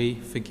as we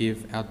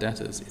forgive our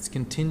debtors." It's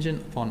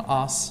contingent upon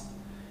us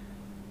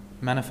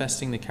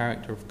manifesting the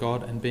character of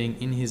God and being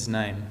in his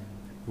name,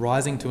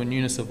 rising to a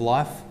newness of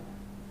life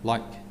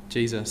like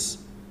Jesus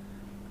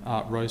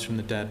rose from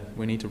the dead.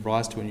 We need to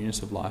rise to a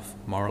newness of life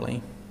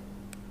morally.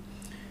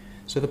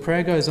 So the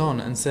prayer goes on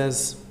and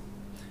says,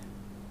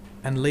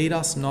 "And lead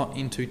us not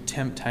into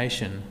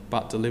temptation,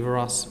 but deliver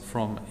us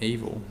from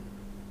evil."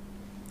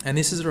 And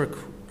this is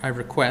a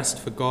request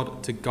for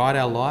God to guide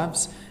our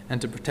lives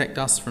and to protect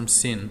us from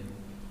sin.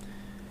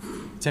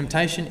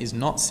 Temptation is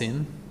not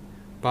sin,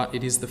 but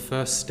it is the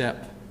first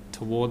step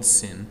towards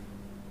sin.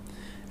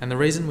 And the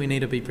reason we need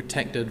to be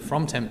protected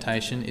from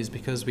temptation is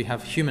because we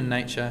have human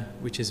nature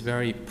which is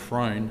very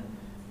prone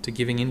to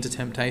giving into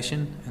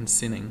temptation and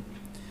sinning.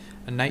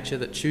 A nature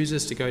that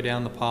chooses to go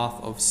down the path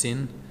of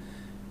sin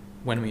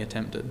when we are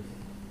tempted.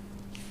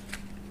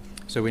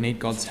 So we need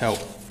God's help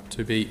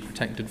to be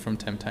protected from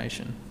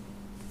temptation.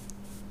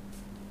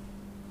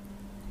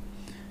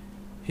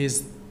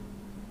 Here's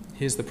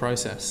the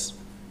process.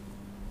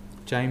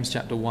 James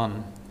chapter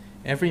 1.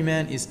 "Every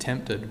man is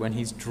tempted when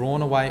he's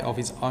drawn away of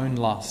his own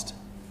lust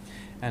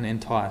and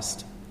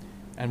enticed.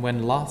 And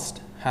when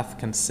lust hath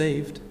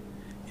conceived,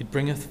 it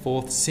bringeth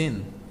forth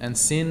sin. And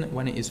sin,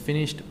 when it is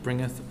finished,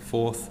 bringeth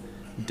forth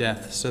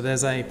death." So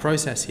there's a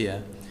process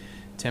here.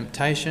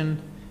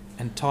 Temptation,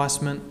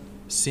 enticement,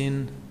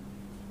 sin,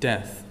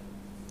 death.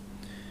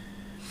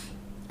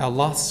 Our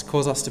lusts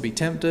cause us to be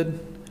tempted.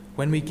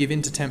 When we give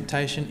in to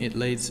temptation, it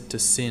leads to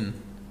sin.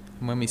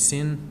 And when we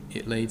sin,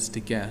 it leads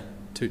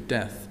to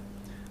death.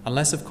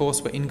 Unless, of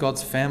course, we're in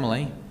God's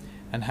family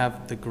and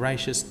have the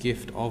gracious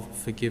gift of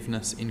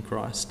forgiveness in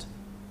Christ.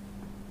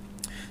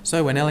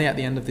 So we're nearly at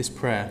the end of this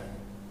prayer.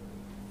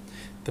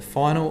 The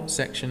final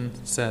section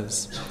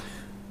says,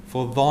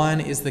 "For thine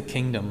is the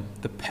kingdom,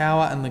 the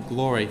power and the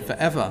glory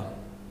forever.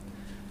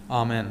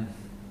 Amen."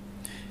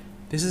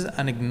 This is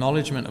an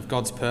acknowledgement of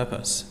God's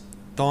purpose.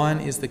 Thine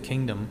is the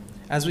kingdom.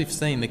 As we've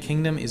seen, the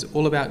kingdom is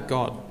all about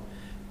God.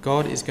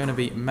 God is going to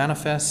be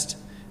manifest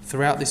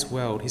throughout this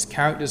world. His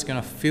character is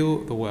going to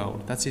fill the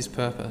world. That's his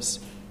purpose.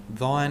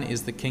 Thine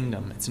is the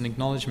kingdom. It's an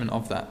acknowledgement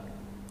of that.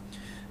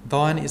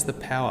 Thine is the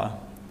power.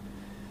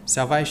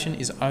 Salvation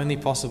is only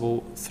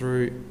possible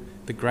through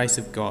the grace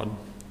of God.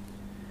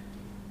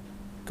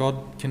 God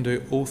can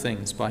do all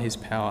things by his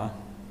power.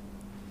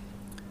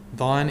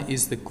 Thine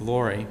is the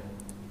glory.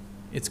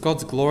 It's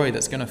God's glory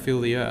that's going to fill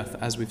the earth,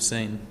 as we've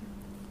seen,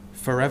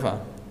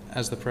 forever,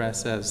 as the prayer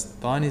says.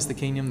 Thine is the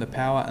kingdom, the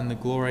power, and the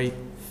glory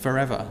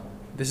forever.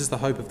 This is the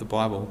hope of the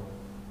Bible.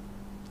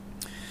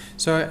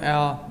 So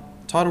our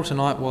title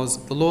tonight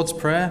was The Lord's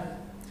Prayer,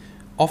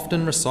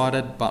 often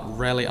recited but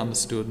rarely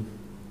understood.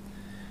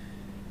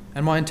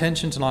 And my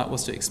intention tonight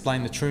was to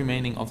explain the true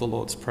meaning of the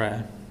Lord's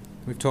Prayer.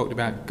 We've talked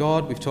about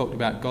God, we've talked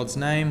about God's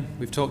name,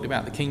 we've talked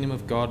about the kingdom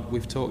of God,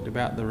 we've talked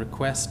about the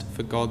request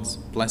for God's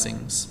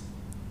blessings.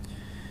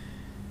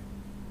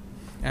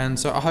 And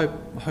so I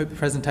hope the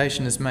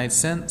presentation has made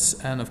sense,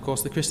 and of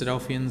course the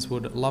Christadelphians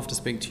would love to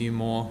speak to you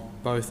more,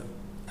 both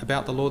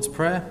about the Lord's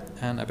Prayer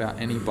and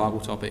about any Bible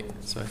topic.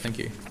 So thank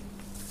you.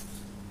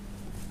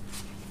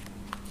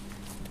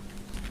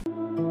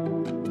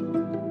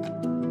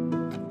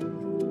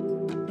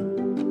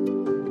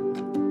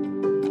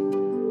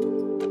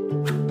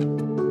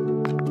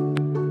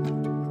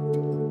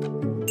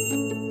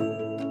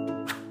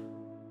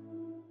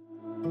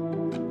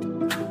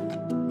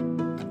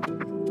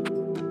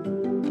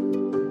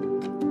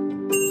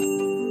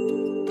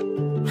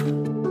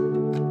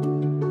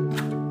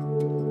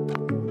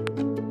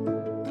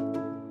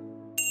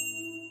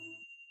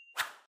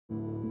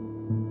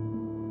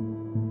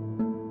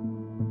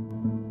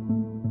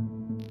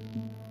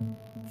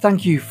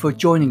 Thank you for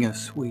joining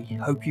us. We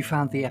hope you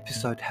found the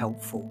episode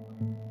helpful.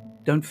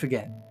 Don't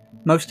forget,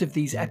 most of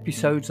these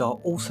episodes are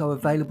also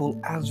available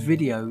as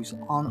videos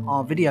on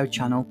our video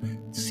channel,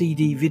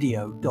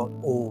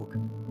 cdvideo.org.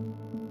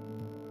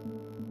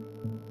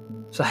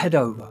 So head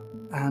over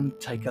and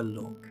take a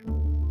look.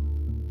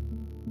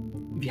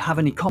 If you have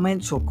any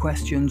comments or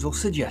questions or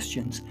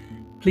suggestions,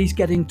 please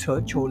get in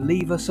touch or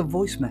leave us a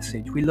voice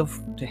message. We love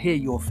to hear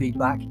your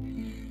feedback.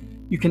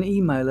 You can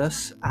email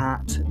us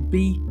at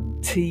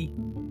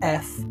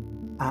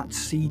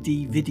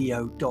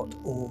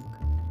btf@cdvideo.org.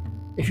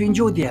 If you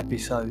enjoyed the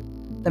episode,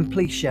 then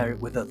please share it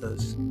with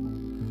others.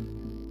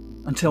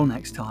 Until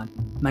next time,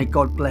 may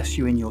God bless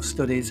you in your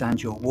studies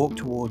and your walk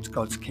towards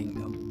God's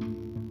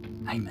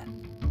kingdom. Amen.